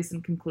on the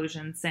recent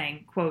conclusion,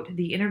 saying, quote,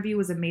 "The interview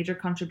was a major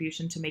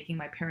contribution to making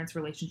my parents'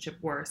 relationship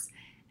worse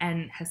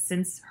and has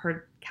since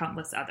hurt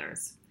countless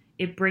others.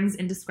 It brings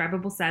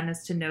indescribable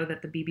sadness to know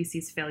that the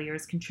BBC's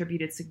failures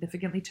contributed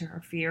significantly to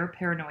her fear,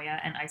 paranoia,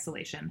 and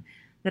isolation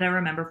that I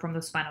remember from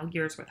those final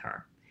years with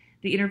her.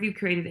 The interview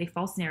created a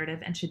false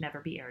narrative and should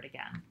never be aired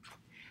again."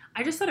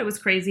 I just thought it was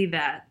crazy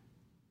that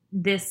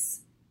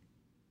this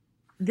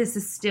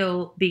is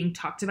still being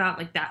talked about,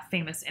 like that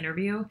famous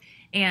interview.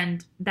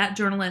 And that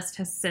journalist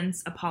has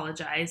since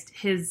apologized.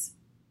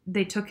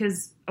 They took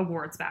his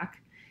awards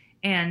back.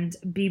 And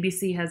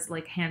BBC has,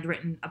 like,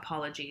 handwritten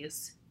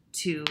apologies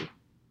to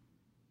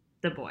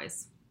the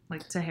boys,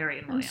 like to Harry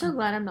and William. I'm so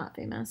glad I'm not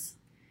famous.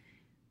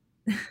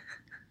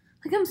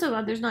 Like, I'm so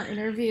glad there's not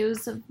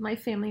interviews of my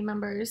family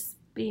members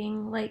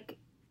being, like...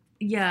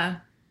 Yeah.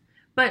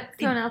 But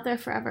thrown out there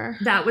forever.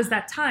 That was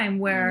that time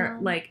where,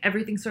 like,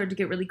 everything started to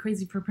get really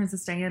crazy for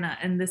Princess Diana,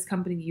 and this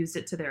company used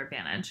it to their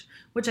advantage,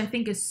 which I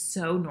think is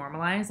so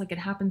normalized. Like, it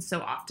happens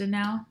so often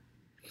now.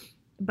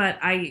 But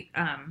I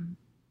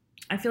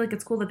feel like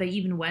it's cool that they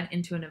even went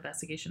into an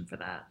investigation for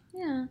that.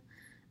 Yeah.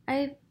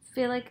 I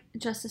feel like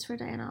justice for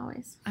Diana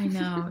always. I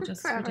know,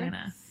 justice for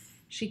Diana.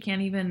 She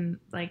can't even,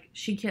 like,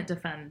 she can't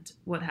defend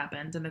what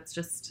happened, and it's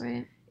just,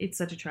 It's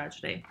such a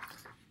tragedy.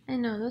 I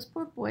know, those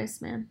poor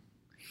boys, man.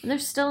 And they're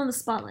still in the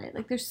spotlight.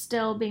 Like, they're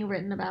still being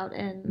written about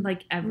in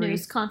like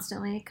news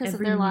constantly because of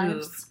their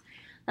lives.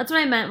 That's what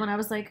I meant when I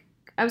was like,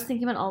 I was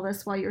thinking about all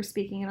this while you were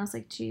speaking, and I was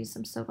like, geez,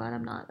 I'm so glad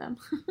I'm not them.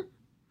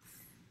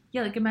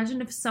 Yeah, like,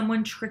 imagine if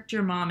someone tricked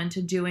your mom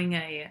into doing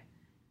a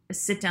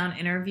sit-down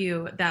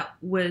interview that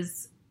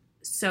was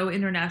so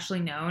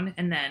internationally known,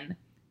 and then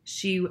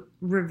she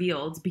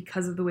revealed,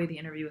 because of the way the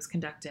interview was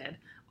conducted,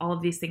 all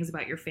of these things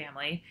about your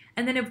family.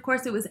 And then, of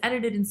course, it was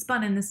edited and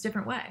spun in this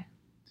different way.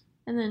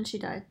 And then she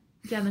died.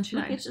 Yeah, and then she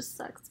died. It just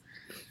sucks.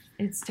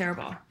 It's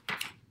terrible.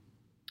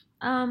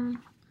 Well,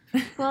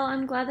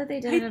 I'm glad that they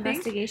did an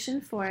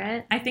investigation for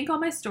it. I think all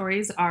my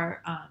stories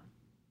are,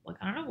 like,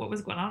 I don't know what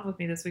was going on with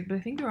me this week, but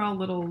I think they're all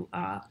a little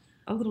Do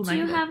negative.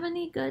 you have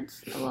any good?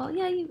 Well,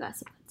 yeah, you got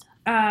some good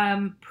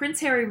stuff. Prince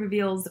Harry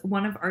reveals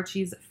one of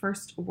Archie's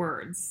first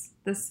words.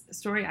 This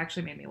story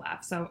actually made me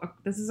laugh. So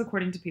this is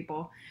according to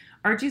People.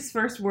 Archie's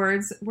first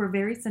words were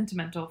very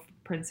sentimental for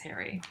Prince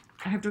Harry.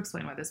 I have to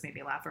explain why this made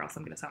me laugh, or else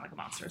I'm going to sound like a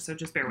monster. So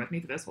just bear with me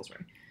for this whole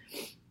story.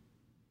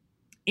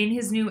 In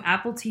his new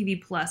Apple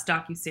TV Plus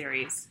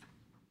docuseries,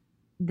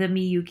 The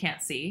Me You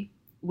Can't See,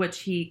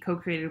 which he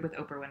co-created with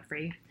Oprah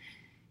Winfrey,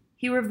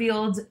 he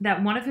revealed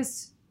that one of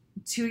his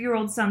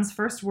 2-year-old son's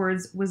first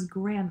words was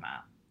grandma.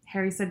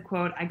 Harry said,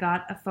 quote, "I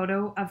got a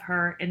photo of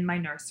her in my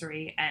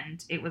nursery,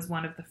 and it was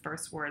one of the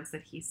first words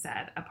that he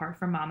said. Apart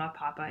from Mama,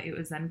 Papa, it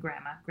was then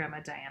Grandma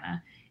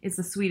Diana. It's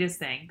the sweetest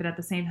thing, but at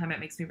the same time, it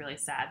makes me really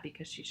sad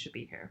because she should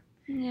be here."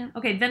 Yeah.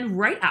 Okay, then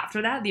right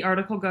after that, the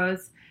article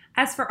goes,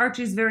 "As for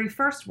Archie's very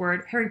first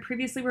word, Harry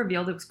previously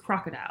revealed it was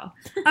crocodile."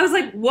 I was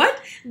like,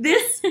 what?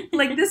 This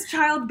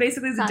child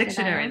basically is a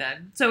dictionary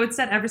then. So it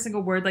said every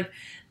single word. Like,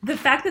 the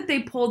fact that they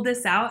pulled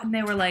this out and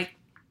they were like,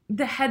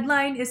 the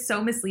headline is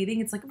so misleading.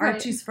 It's like,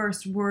 Archie's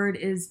first word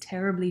is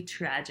terribly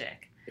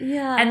tragic.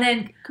 Yeah. And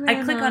then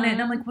I click on it and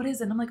I'm like, what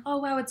is it? And I'm like, oh,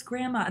 wow, it's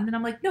grandma. And then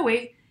I'm like, no,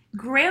 wait.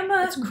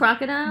 Grandma. It's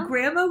crocodile?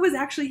 Grandma was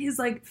actually his,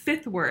 like,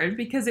 5th word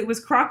because it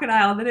was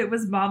crocodile, then it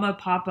was Mama,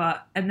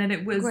 Papa, and then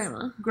it was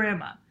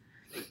Grandma.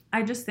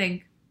 I just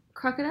think...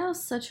 Crocodile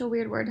is such a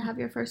weird word to have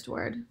your first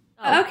word.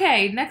 Oh.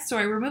 Okay, next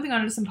story. We're moving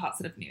on to some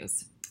positive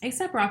news.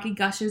 A$AP Rocky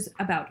gushes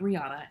about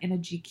Rihanna in a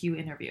GQ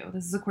interview.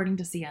 This is according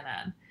to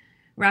CNN.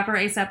 Rapper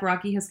A$AP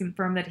Rocky has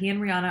confirmed that he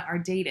and Rihanna are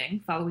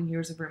dating following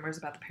years of rumors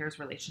about the pair's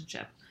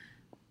relationship.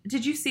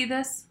 Did you see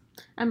this?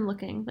 I'm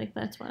looking. Like,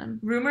 that's what I'm...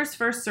 Rumors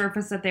first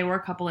surfaced that they were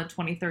a couple in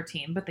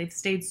 2013, but they've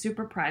stayed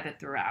super private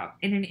throughout.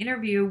 In an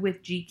interview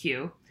with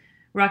GQ,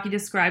 Rocky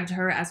described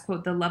her as,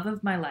 quote, the love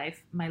of my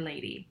life, my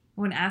lady.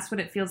 When asked what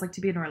it feels like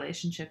to be in a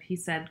relationship, he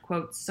said,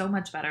 quote, so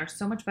much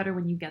better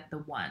when you get the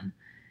one.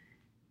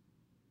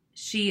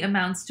 She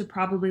amounts to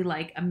probably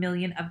like a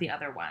million of the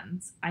other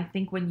ones. I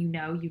think when you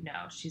know,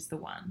 she's the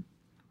one.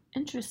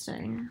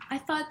 Interesting. I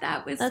thought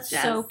that was That's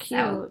just so cute.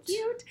 So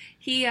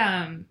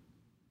cute.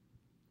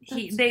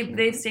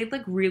 They've stayed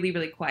like really,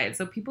 really quiet.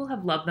 So people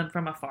have loved them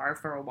from afar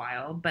for a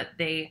while, but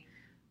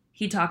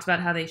he talked about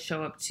how they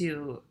show up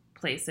to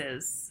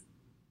places.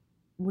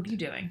 What are you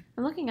doing?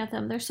 I'm looking at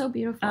them. They're so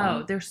beautiful.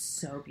 Oh, they're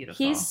so beautiful.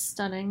 He's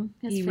stunning.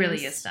 He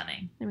really is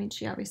stunning. I mean,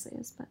 she obviously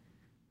is, but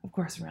of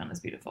course Rihanna's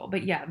beautiful.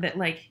 But yeah,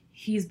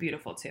 he's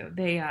beautiful too.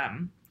 They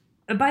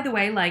by the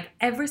way, like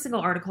every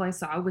single article I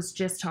saw was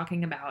just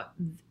talking about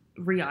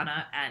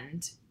Rihanna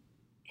and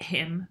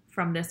him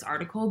from this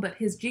article, but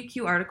his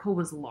GQ article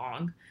was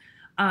long.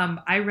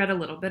 I read a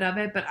little bit of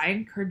it, but I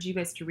encourage you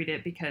guys to read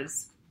it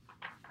because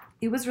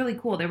it was really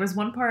cool. There was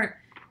one part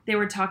they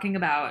were talking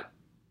about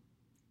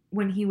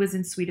when he was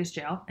in Swedish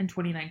jail in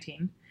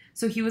 2019.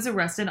 So he was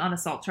arrested on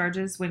assault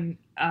charges when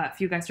a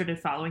few guys started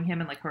following him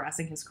and like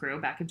harassing his crew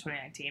back in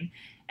 2019.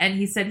 And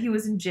he said he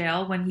was in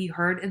jail when he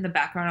heard in the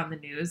background on the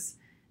news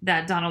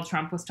that Donald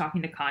Trump was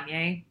talking to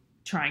Kanye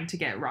trying to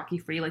get Rocky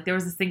free. Like there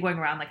was this thing going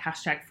around like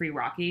hashtag free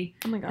Rocky.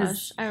 Oh my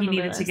gosh. He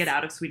needed to get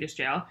out of Swedish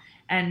jail.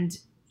 And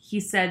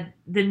he said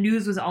the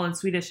news was all in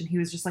Swedish and he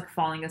was just like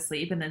falling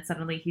asleep. And then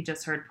suddenly he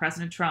just heard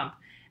President Trump.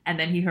 And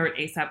then he heard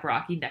A$AP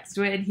Rocky next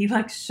to it and he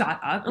like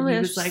shot up and he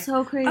was like,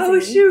 so crazy. Oh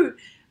shoot.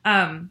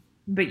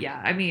 But yeah,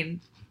 I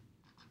mean,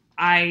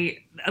 I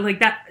like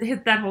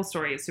that whole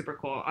story is super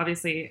cool.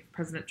 Obviously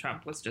President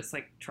Trump was just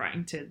like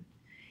trying to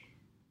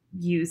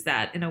use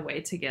that in a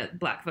way to get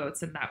black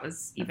votes. And that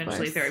was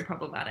eventually very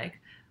problematic,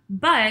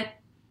 but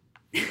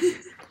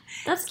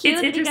that's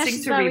cute. It's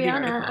interesting to read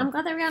Rihanna. I'm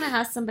glad that Rihanna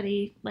has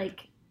somebody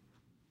like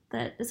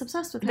that is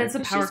obsessed with her. That's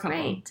a power couple.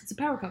 Great. It's a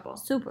power couple.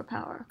 Super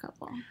power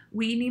couple.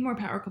 We need more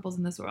power couples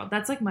in this world.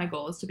 That's like my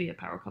goal is to be a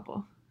power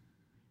couple.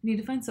 We need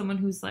to find someone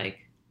whose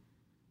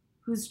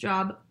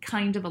job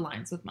kind of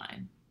aligns with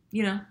mine.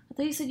 You know? I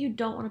thought you said you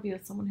don't want to be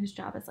with someone whose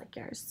job is like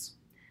yours.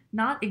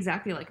 Not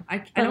exactly like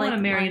I don't want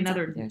to marry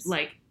another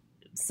like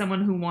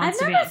someone who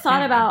wants. I've never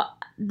thought about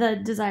the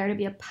desire to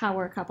be a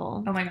power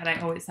couple. Oh my god, I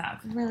always have.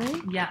 Really?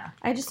 Yeah.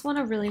 I just want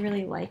to really,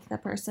 really like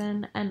that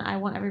person, and I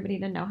want everybody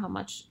to know how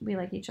much we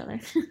like each other.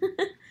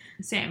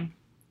 Same.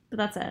 But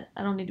that's it.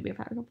 I don't need to be a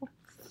power couple.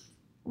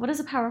 What is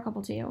a power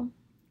couple to you?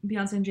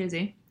 Beyonce and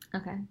Jay-Z.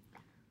 Okay.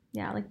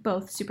 Yeah, like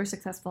both super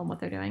successful in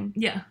what they're doing.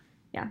 Yeah.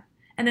 Yeah.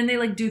 And then they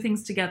like do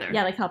things together.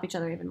 Yeah, like help each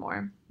other even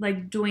more.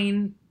 Like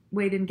Dwayne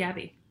Wade and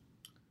Gabby.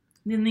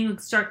 And then they like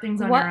start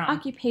things on your own. What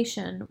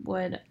occupation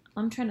would...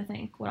 I'm trying to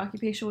think. What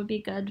occupation would be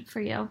good for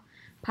you,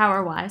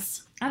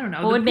 power-wise? I don't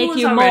know. What would make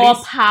you more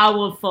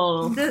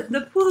powerful?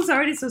 The pool is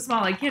already so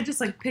small. I can't just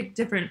like pick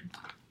different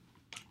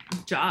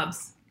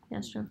jobs. Yeah,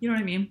 that's true. You know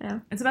what I mean? Yeah.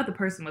 It's about the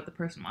person, what the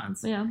person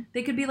wants. Yeah.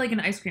 They could be like an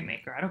ice cream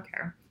maker. I don't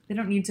care. They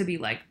don't need to be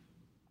like...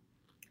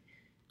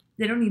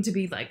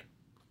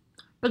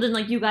 But then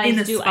like you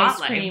guys do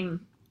spotlight. Ice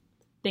cream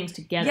things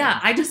together. Yeah,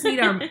 I just need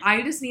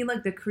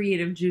like the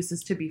creative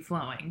juices to be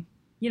flowing.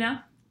 You know?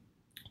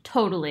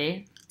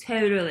 Totally.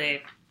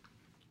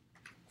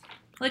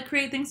 Like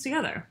create things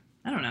together.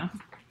 I don't know.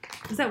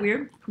 Is that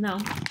weird? No.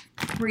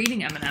 We're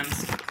eating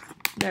M&Ms.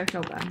 They're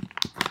so good.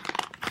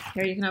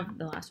 Here, you can have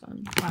the last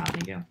one. Wow,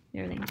 thank you.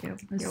 Here, thank you.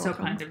 That's so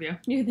kind of you.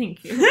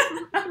 Thank you.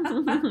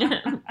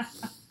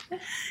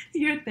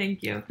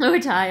 Thank you. We're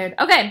tired.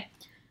 Okay.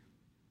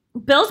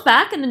 Bill's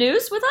back in the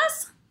news with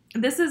us?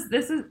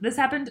 This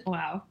happened.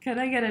 Wow. Can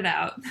I get it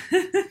out?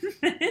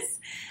 This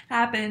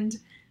happened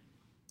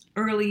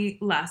early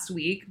last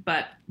week,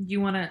 but you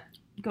want to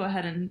go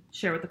ahead and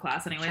share with the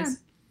class anyways? Sure.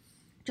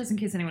 Just in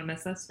case anyone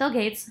missed this. Bill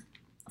Gates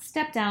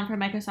stepped down from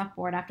Microsoft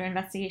board after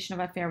investigation of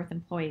affair with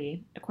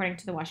employee, according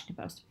to the Washington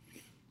Post.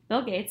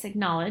 Bill Gates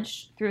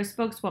acknowledged through a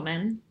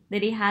spokeswoman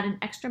that he had an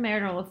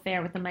extramarital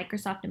affair with a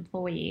Microsoft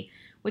employee,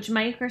 which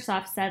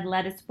Microsoft said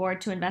led its board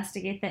to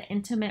investigate the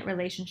intimate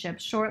relationship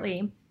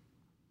shortly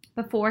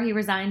before he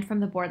resigned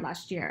from the board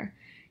last year.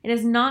 It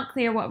is not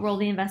clear what role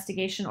the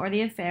investigation or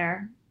the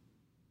affair,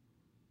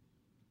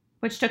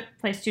 which took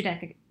place 2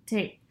 decades...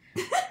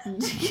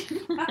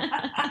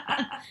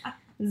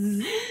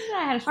 I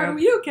had a stroke. Are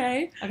we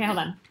okay? Okay, hold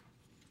on.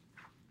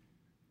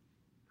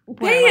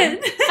 Pay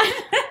it.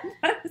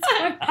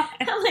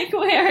 I'm like,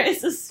 where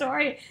is the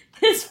story?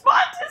 This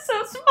font is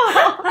so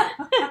small.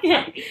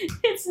 Okay,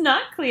 it's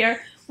not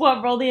clear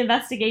what role the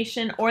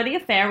investigation or the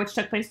affair, which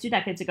took place 2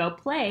 decades ago,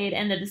 played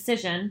in the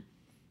decision.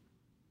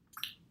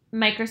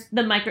 You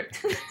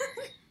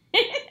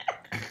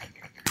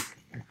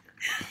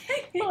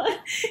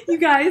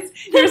guys,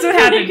 here's what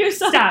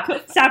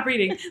happened. Stop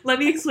reading. Let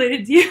me explain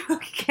it to you,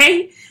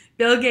 okay?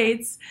 Bill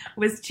Gates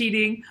was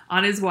cheating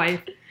on his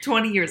wife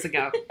 20 years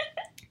ago.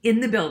 in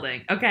the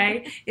building,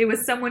 okay? It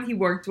was someone he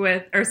worked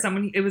with, or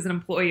it was an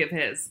employee of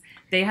his.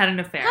 They had an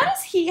affair. How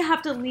does he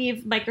have to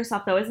leave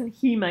Microsoft, though? Isn't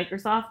he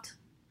Microsoft?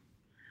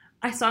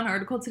 I saw an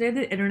article today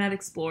that Internet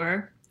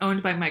Explorer,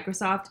 owned by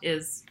Microsoft,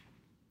 is,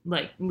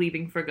 like,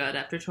 leaving for good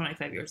after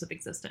 25 years of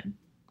existing.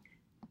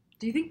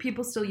 Do you think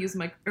people still use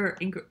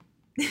Internet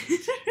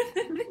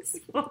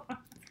Explorer?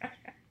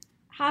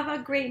 Have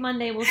a great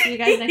Monday. We'll see you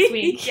guys next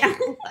week. Yeah,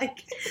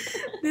 like,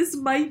 this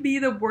might be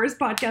the worst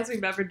podcast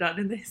we've ever done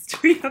in the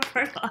history of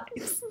our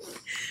lives.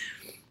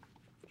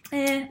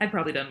 I've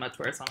probably done much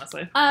worse,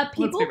 honestly.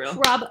 People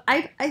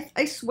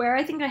I swear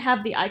I think I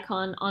have the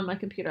icon on my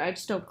computer. I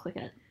just don't click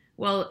it.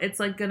 Well, it's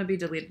like gonna be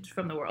deleted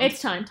from the world.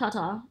 It's time.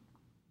 Ta-ta.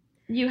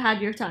 You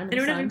had your time.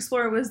 Internet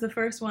Explorer was the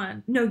first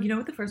one. No, you know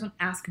what the first one?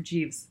 Ask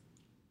Jeeves.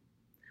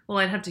 Well,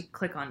 I'd have to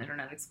click on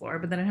Internet Explorer,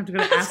 but then I'd have to go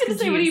to Ask Jeeves. I was going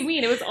to say, what do you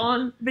mean? It was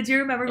on. But do you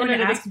remember going to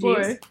Ask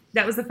Jeeves?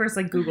 That was the first,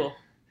 like, Google.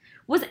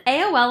 Was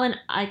AOL an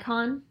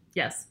icon?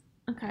 Yes.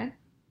 Okay.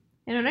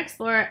 Internet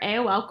Explorer,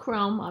 AOL,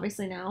 Chrome,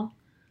 obviously now.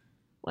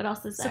 What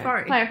else is there?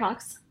 Safari.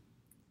 Firefox.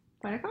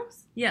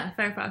 Firefox? Yeah,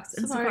 Firefox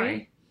and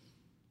Safari.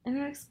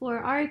 Internet Explorer,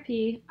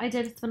 RIP. I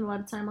did spend a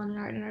lot of time on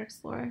Internet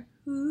Explorer.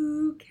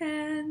 Who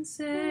can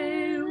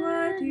say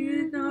what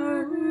you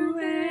know?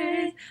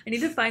 I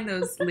need to find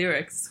those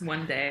lyrics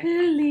one day.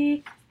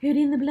 Hoolie,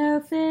 Hootie and the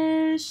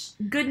Blowfish.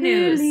 Good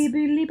news. Hoolie,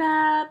 boodly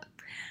bap.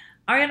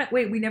 Ariana,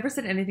 wait, we never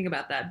said anything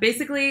about that.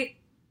 Basically,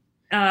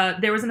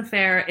 there was an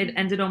affair. It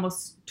ended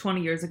almost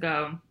 20 years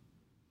ago,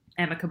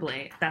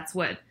 amicably. That's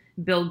what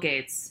Bill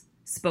Gates'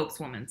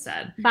 spokeswoman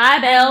said. Bye,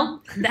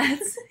 Bill.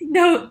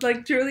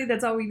 Truly,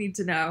 that's all we need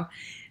to know.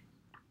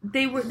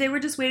 They were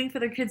just waiting for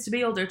their kids to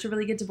be older to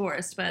really get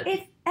divorced. But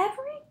if every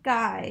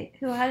guy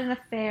who had an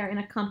affair in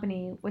a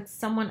company with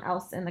someone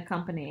else in the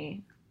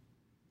company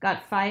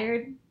got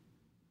fired,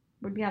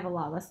 would we have a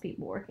lot less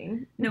people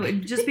working? No,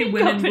 it'd just be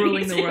women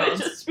ruling the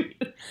world.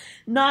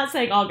 Not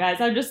saying all guys.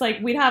 I'm just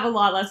like, we'd have a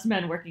lot less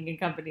men working in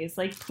companies.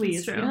 Like,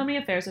 please. You know how many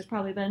affairs there's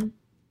probably been?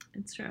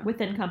 It's true.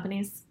 Within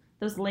companies.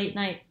 Those late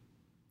night.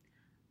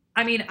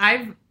 I mean,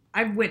 I've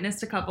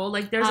witnessed a couple.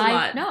 Like, there's a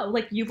lot. No,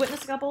 like, you've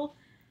witnessed a couple.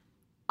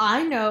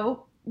 I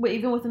know,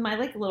 even within my,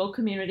 like, little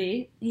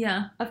community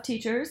of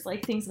teachers,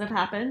 like, things that have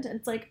happened. And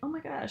it's like, oh my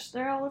gosh,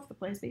 they're all over the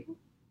place, people.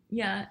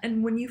 Yeah,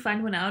 and when you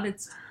find one out,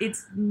 it's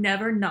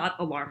never not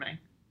alarming.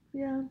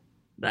 Yeah.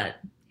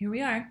 But here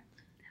we are.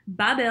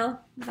 Bye,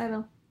 Bill. Bye,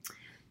 Bill.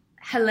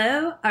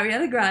 Hello,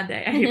 Ariana Grande.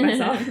 I hate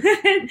myself.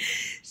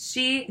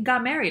 She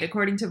got married,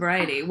 according to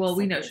Variety. Well,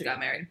 we know she got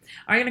married.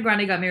 Ariana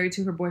Grande got married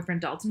to her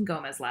boyfriend, Dalton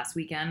Gomez, last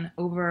weekend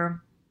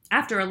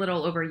after a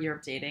little over a year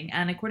of dating.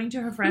 And according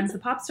to her friends, the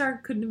pop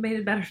star couldn't have made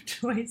a better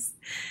choice.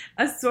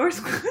 A source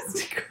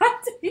close to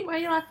Grande. Why are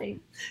you laughing?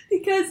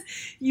 Because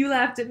you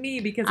laughed at me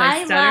because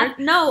I stuttered.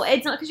 No,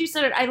 it's not because you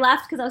stuttered. I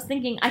laughed because I was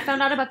thinking, I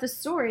found out about this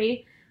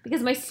story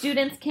because my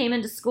students came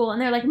into school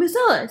and they're like, Miss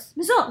Ellis,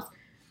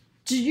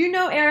 did you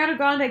know Ariana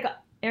Grande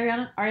got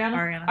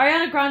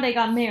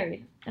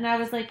married? And I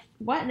was like,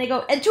 what? And they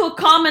go, and to a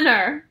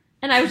commoner.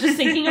 And I was just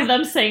thinking of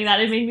them saying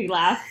that. It made me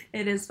laugh.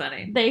 It is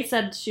funny. They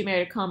said she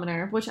married a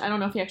commoner, which I don't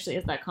know if he actually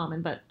is that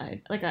common, but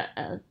like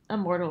a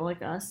mortal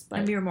like us. But,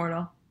 a mere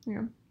mortal.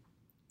 Yeah.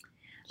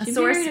 A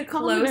source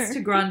close to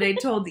Grande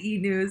told E!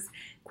 News,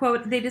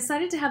 quote, they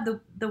decided to have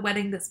the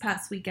wedding this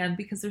past weekend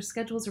because their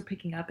schedules are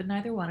picking up and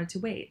neither wanted to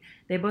wait.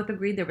 They both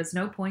agreed there was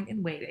no point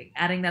in waiting,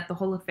 adding that the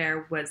whole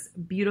affair was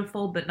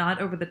beautiful but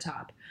not over the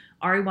top.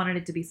 Ari wanted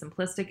it to be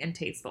simplistic and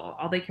tasteful.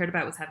 All they cared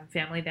about was having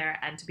family there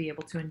and to be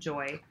able to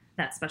enjoy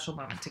that special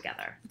moment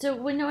together. Do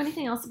we know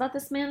anything else about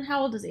this man?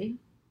 How old is he?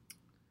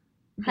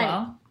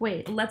 Well,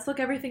 wait. Let's look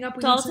everything up.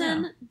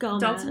 Dalton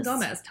Gomez. Dalton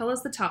Gomez. Tell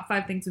us the top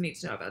 5 things we need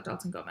to know about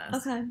Dalton Gomez.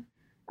 Okay.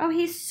 Oh,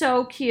 he's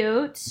so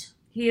cute.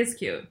 He is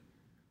cute.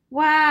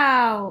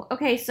 Wow.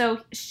 Okay,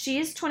 so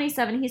she's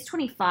 27. He's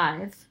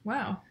 25.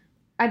 Wow.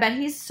 I bet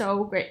he's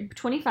so great.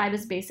 25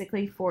 is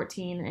basically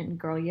 14 in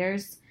girl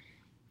years.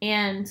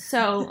 And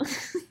so,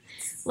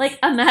 like,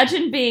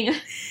 imagine being...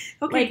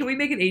 Okay, like, can we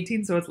make it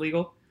 18 so it's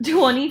legal?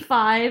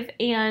 25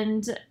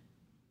 and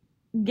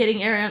getting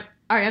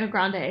Ariana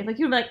Grande. Like,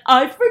 you'd be like,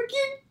 I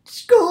freaking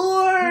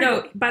scored!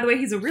 No, by the way,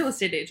 he's a real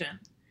estate agent.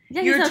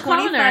 Yeah, You're a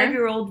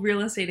 25-year-old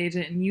real estate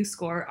agent and you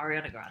score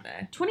Ariana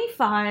Grande.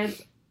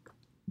 25.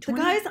 The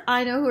guys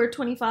I know who are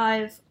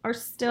 25 are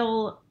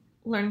still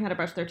learning how to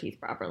brush their teeth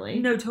properly.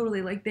 No,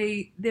 totally. Like,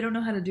 they don't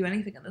know how to do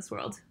anything in this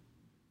world.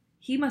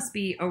 He must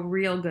be a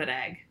real good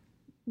egg.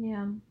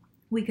 Yeah.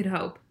 We could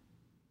hope.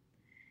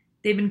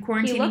 They've been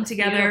quarantining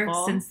together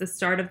since the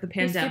start of the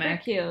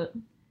pandemic. He's super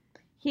cute.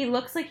 He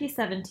looks like he's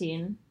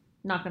 17.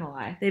 Not gonna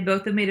lie. They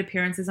both have made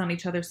appearances on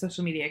each other's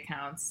social media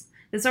accounts.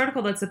 This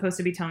article that's supposed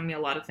to be telling me a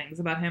lot of things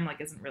about him,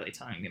 like, isn't really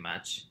telling me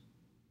much.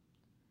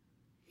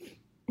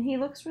 He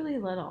looks really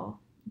little.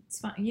 It's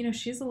fine. You know,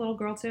 she's a little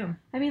girl, too.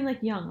 I mean,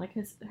 like, young, like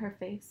her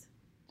face.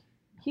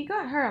 He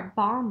got her a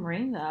bomb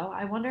ring, though.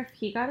 I wonder if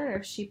he got it or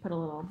if she put a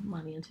little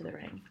money into the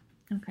ring.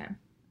 Okay.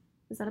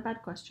 Is that a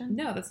bad question?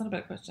 No, that's not a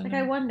bad question. Like, no.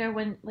 I wonder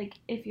when, like,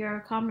 if you're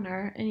a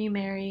commoner and you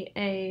marry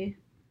a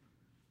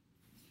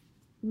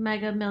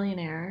mega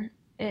millionaire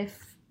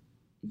if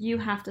you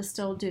have to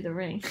still do the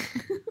ring.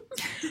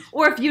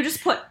 Or if you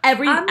just put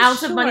every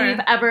ounce of money you've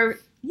ever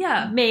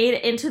made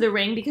into the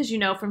ring because you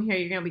know from here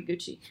you're going to be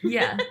Gucci.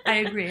 Yeah, I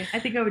agree. I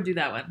think I would do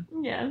that one.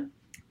 Yeah.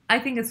 I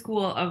think it's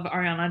cool of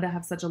Ariana to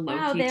have such a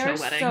low-key chill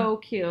wedding. So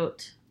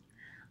cute.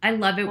 I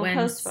love it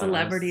when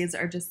celebrities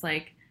are just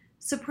like,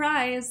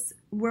 surprise,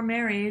 we're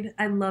married.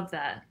 I love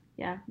that.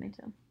 Yeah, me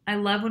too. I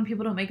love when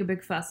people don't make a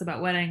big fuss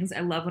about weddings.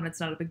 I love when it's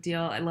not a big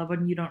deal. I love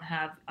when you don't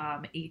have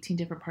 18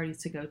 different parties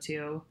to go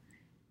to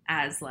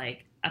as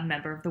like a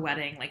member of the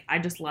wedding. Like, I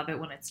just love it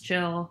when it's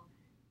chill,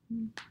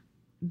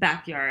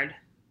 backyard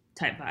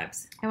type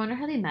vibes. I wonder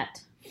how they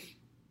met. Do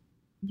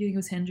you think it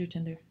was Hinge or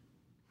Tinder?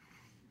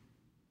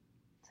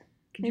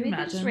 Maybe they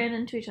just ran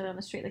into each other on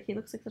the street. Like, he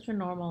looks like such a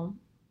normal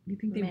You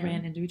think they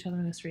ran into each other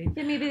in the street?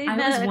 Yeah, maybe they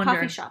met at a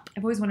coffee shop.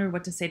 I've always wondered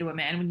what to say to a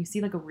man when you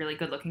see like a really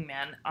good looking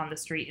man on the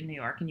street in New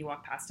York and you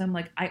walk past him.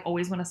 Like, I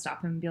always want to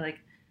stop him and be like,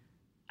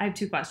 I have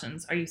 2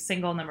 questions. Are you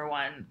single? Number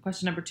 1.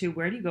 Question number 2,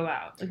 where do you go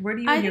out? Like, where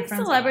do you and your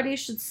friends go out? I think celebrities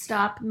should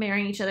stop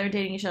marrying each other,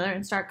 dating each other,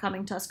 and start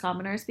coming to us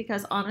commoners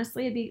because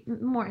honestly, it'd be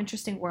a more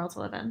interesting world to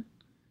live in.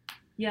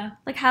 Yeah.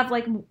 Like, have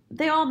like,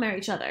 they all marry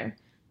each other.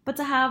 But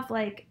to have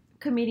like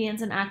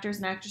comedians and actors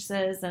and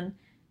actresses and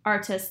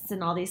artists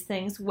and all these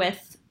things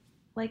with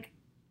like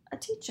a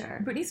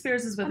teacher. Britney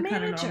Spears is with a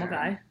kind of normal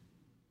guy.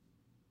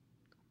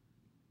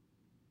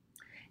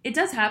 It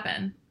does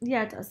happen.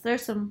 Yeah, it does.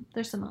 There's some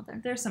out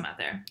there. There's some out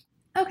there.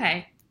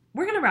 Okay,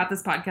 we're gonna wrap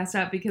this podcast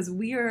up because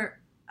we are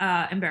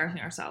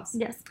embarrassing ourselves.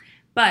 Yes.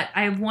 But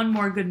I have one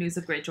more good news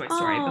of Great Joy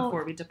story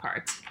before we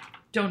depart.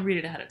 Don't read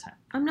it ahead of time.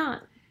 I'm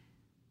not.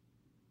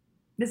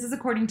 This is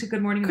according to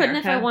Good Morning America.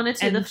 Couldn't if I wanted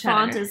to. The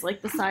font is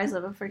like the size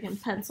of a freaking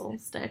pencil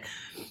stick.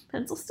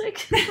 Pencil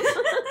stick?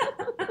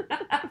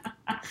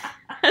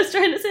 I was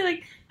trying to say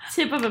like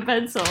tip of a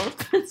pencil.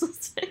 Pencil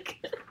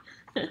stick.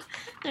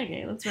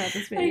 Okay, let's wrap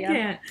this video. I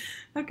can't.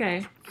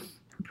 Okay.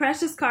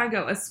 Precious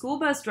Cargo, a school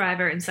bus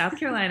driver in South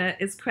Carolina,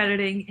 is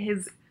crediting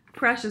his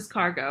precious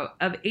cargo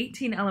of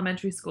 18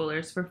 elementary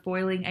schoolers for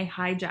foiling a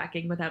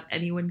hijacking without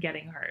anyone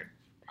getting hurt.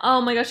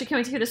 Oh my gosh, I can't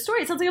wait to hear the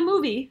story. It sounds like a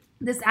movie.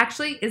 This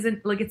actually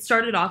isn't, like, it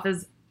started off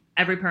as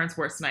every parent's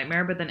worst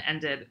nightmare, but then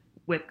ended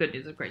with good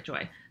news of great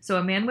joy. So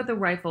a man with a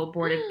rifle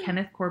boarded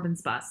Kenneth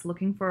Corbin's bus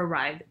looking for a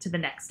ride to the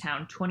next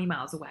town 20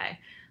 miles away,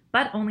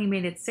 but only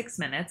made it 6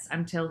 minutes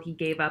until he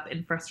gave up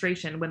in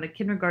frustration when the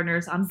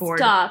kindergartners on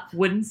board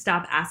wouldn't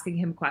stop asking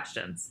him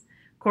questions.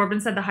 Corbin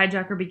said the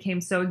hijacker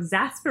became so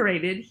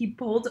exasperated he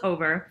pulled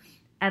over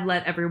and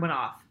let everyone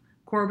off.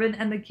 Corbin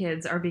and the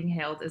kids are being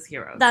hailed as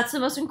heroes. That's the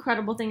most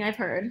incredible thing I've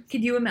heard.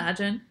 Could you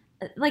imagine?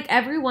 Like,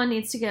 everyone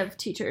needs to give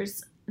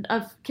teachers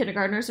of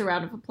kindergartners a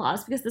round of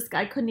applause because this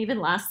guy couldn't even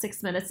last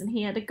 6 minutes and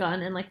he had a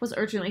gun and, like, was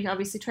urgently,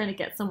 obviously, trying to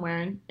get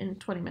somewhere in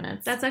 20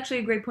 minutes. That's actually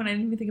a great point. I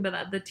didn't even think about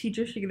that. The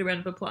teachers should get a round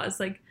of applause.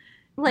 Like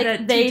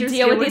they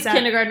deal with these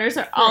kindergartners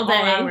all day.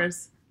 All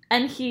hours.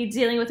 And he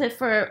dealing with it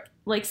for,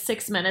 like,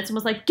 6 minutes and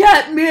was like,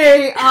 get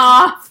me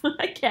off!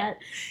 I can't.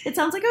 It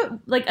sounds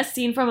like a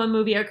scene from a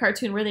movie or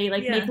cartoon where they,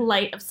 like, make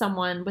light of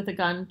someone with a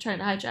gun trying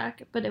to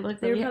hijack. But it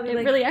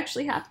really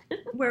actually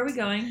happened. Where are we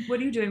going? What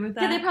are you doing with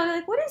that? Yeah, they're probably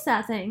like, what is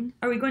that thing?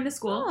 Are we going to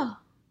school? Oh.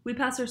 We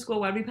passed our school.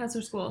 Why did we pass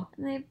our school?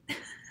 And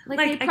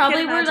they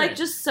probably were, like,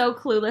 just so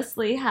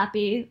cluelessly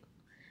happy.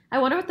 I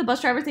wonder what the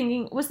bus driver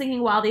was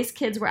thinking while these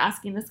kids were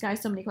asking this guy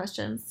so many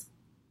questions.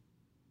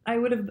 I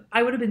would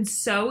have been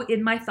so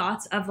in my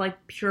thoughts of,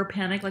 like, pure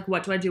panic. Like,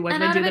 what do I do? What do I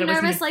do? And I would have been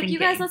nervous. Like, thinking. You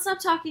guys, let's stop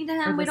talking to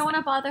him. We don't want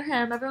to bother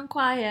him. Everyone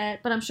quiet.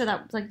 But I'm sure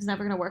that, like, is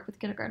never going to work with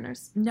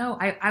kindergartners. No,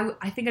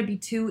 I think I'd be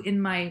too in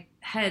my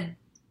head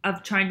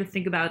of trying to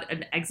think about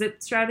an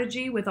exit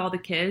strategy with all the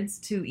kids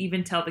to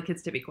even tell the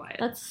kids to be quiet.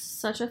 That's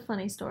such a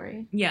funny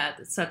story. Yeah,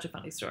 it's such a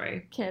funny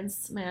story.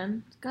 Kids,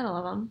 man. Gotta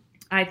love them.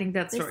 I think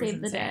that story is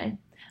insane. They saved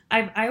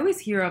the day. I always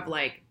hear of,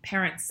 like,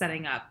 parents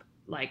setting up,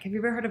 like, have you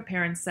ever heard of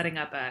parents setting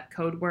up a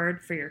code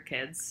word for your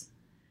kids?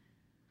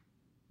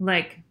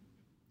 Like,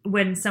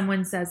 when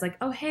someone says, like,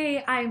 oh,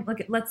 hey,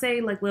 let's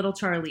say, like, little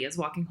Charlie is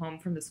walking home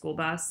from the school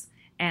bus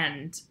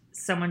and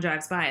someone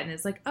drives by and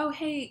is like, oh,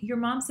 hey, your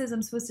mom says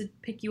I'm supposed to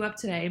pick you up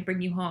today and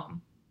bring you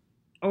home.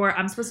 Or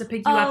I'm supposed to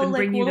pick you up and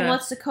bring you to...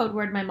 what's the code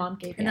word my mom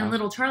gave you? And then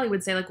little Charlie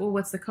would say, like, well,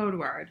 what's the code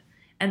word?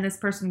 And this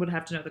person would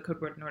have to know the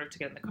code word in order to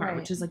get in the car,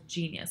 which is, like,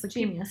 genius. Like,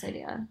 genius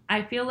idea.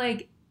 I feel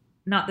like,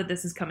 not that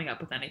this is coming up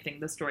with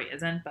anything, the story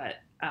isn't, but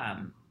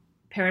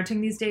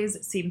parenting these days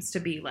seems to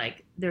be,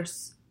 like,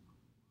 there's,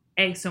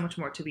 A, so much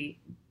more to be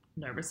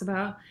nervous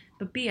about,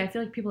 but B, I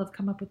feel like people have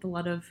come up with a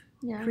lot of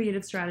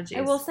creative strategies.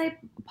 I will say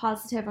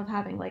positive of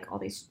having, like, all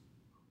these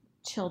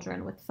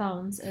children with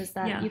phones is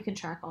that you can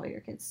track all your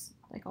kids,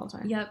 like, all the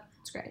time. Yep.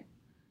 It's great.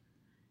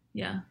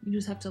 Yeah. You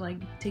just have to, like,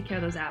 take care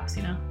of those apps,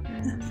 you know?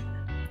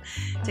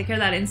 Take care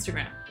of that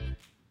Instagram.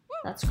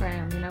 That's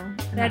Graham, you know?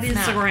 That is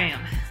Instagram.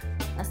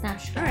 That's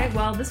Snapchat. All right,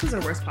 well, this was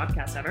our worst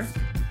podcast ever.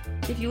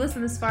 If you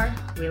listen this far,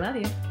 we love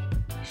you.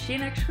 See you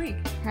next week.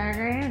 Have a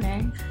great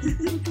day.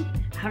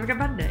 Have a good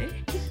Monday.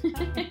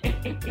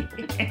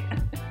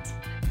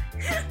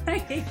 I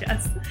hate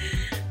us.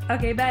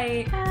 Okay,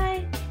 bye.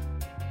 Bye.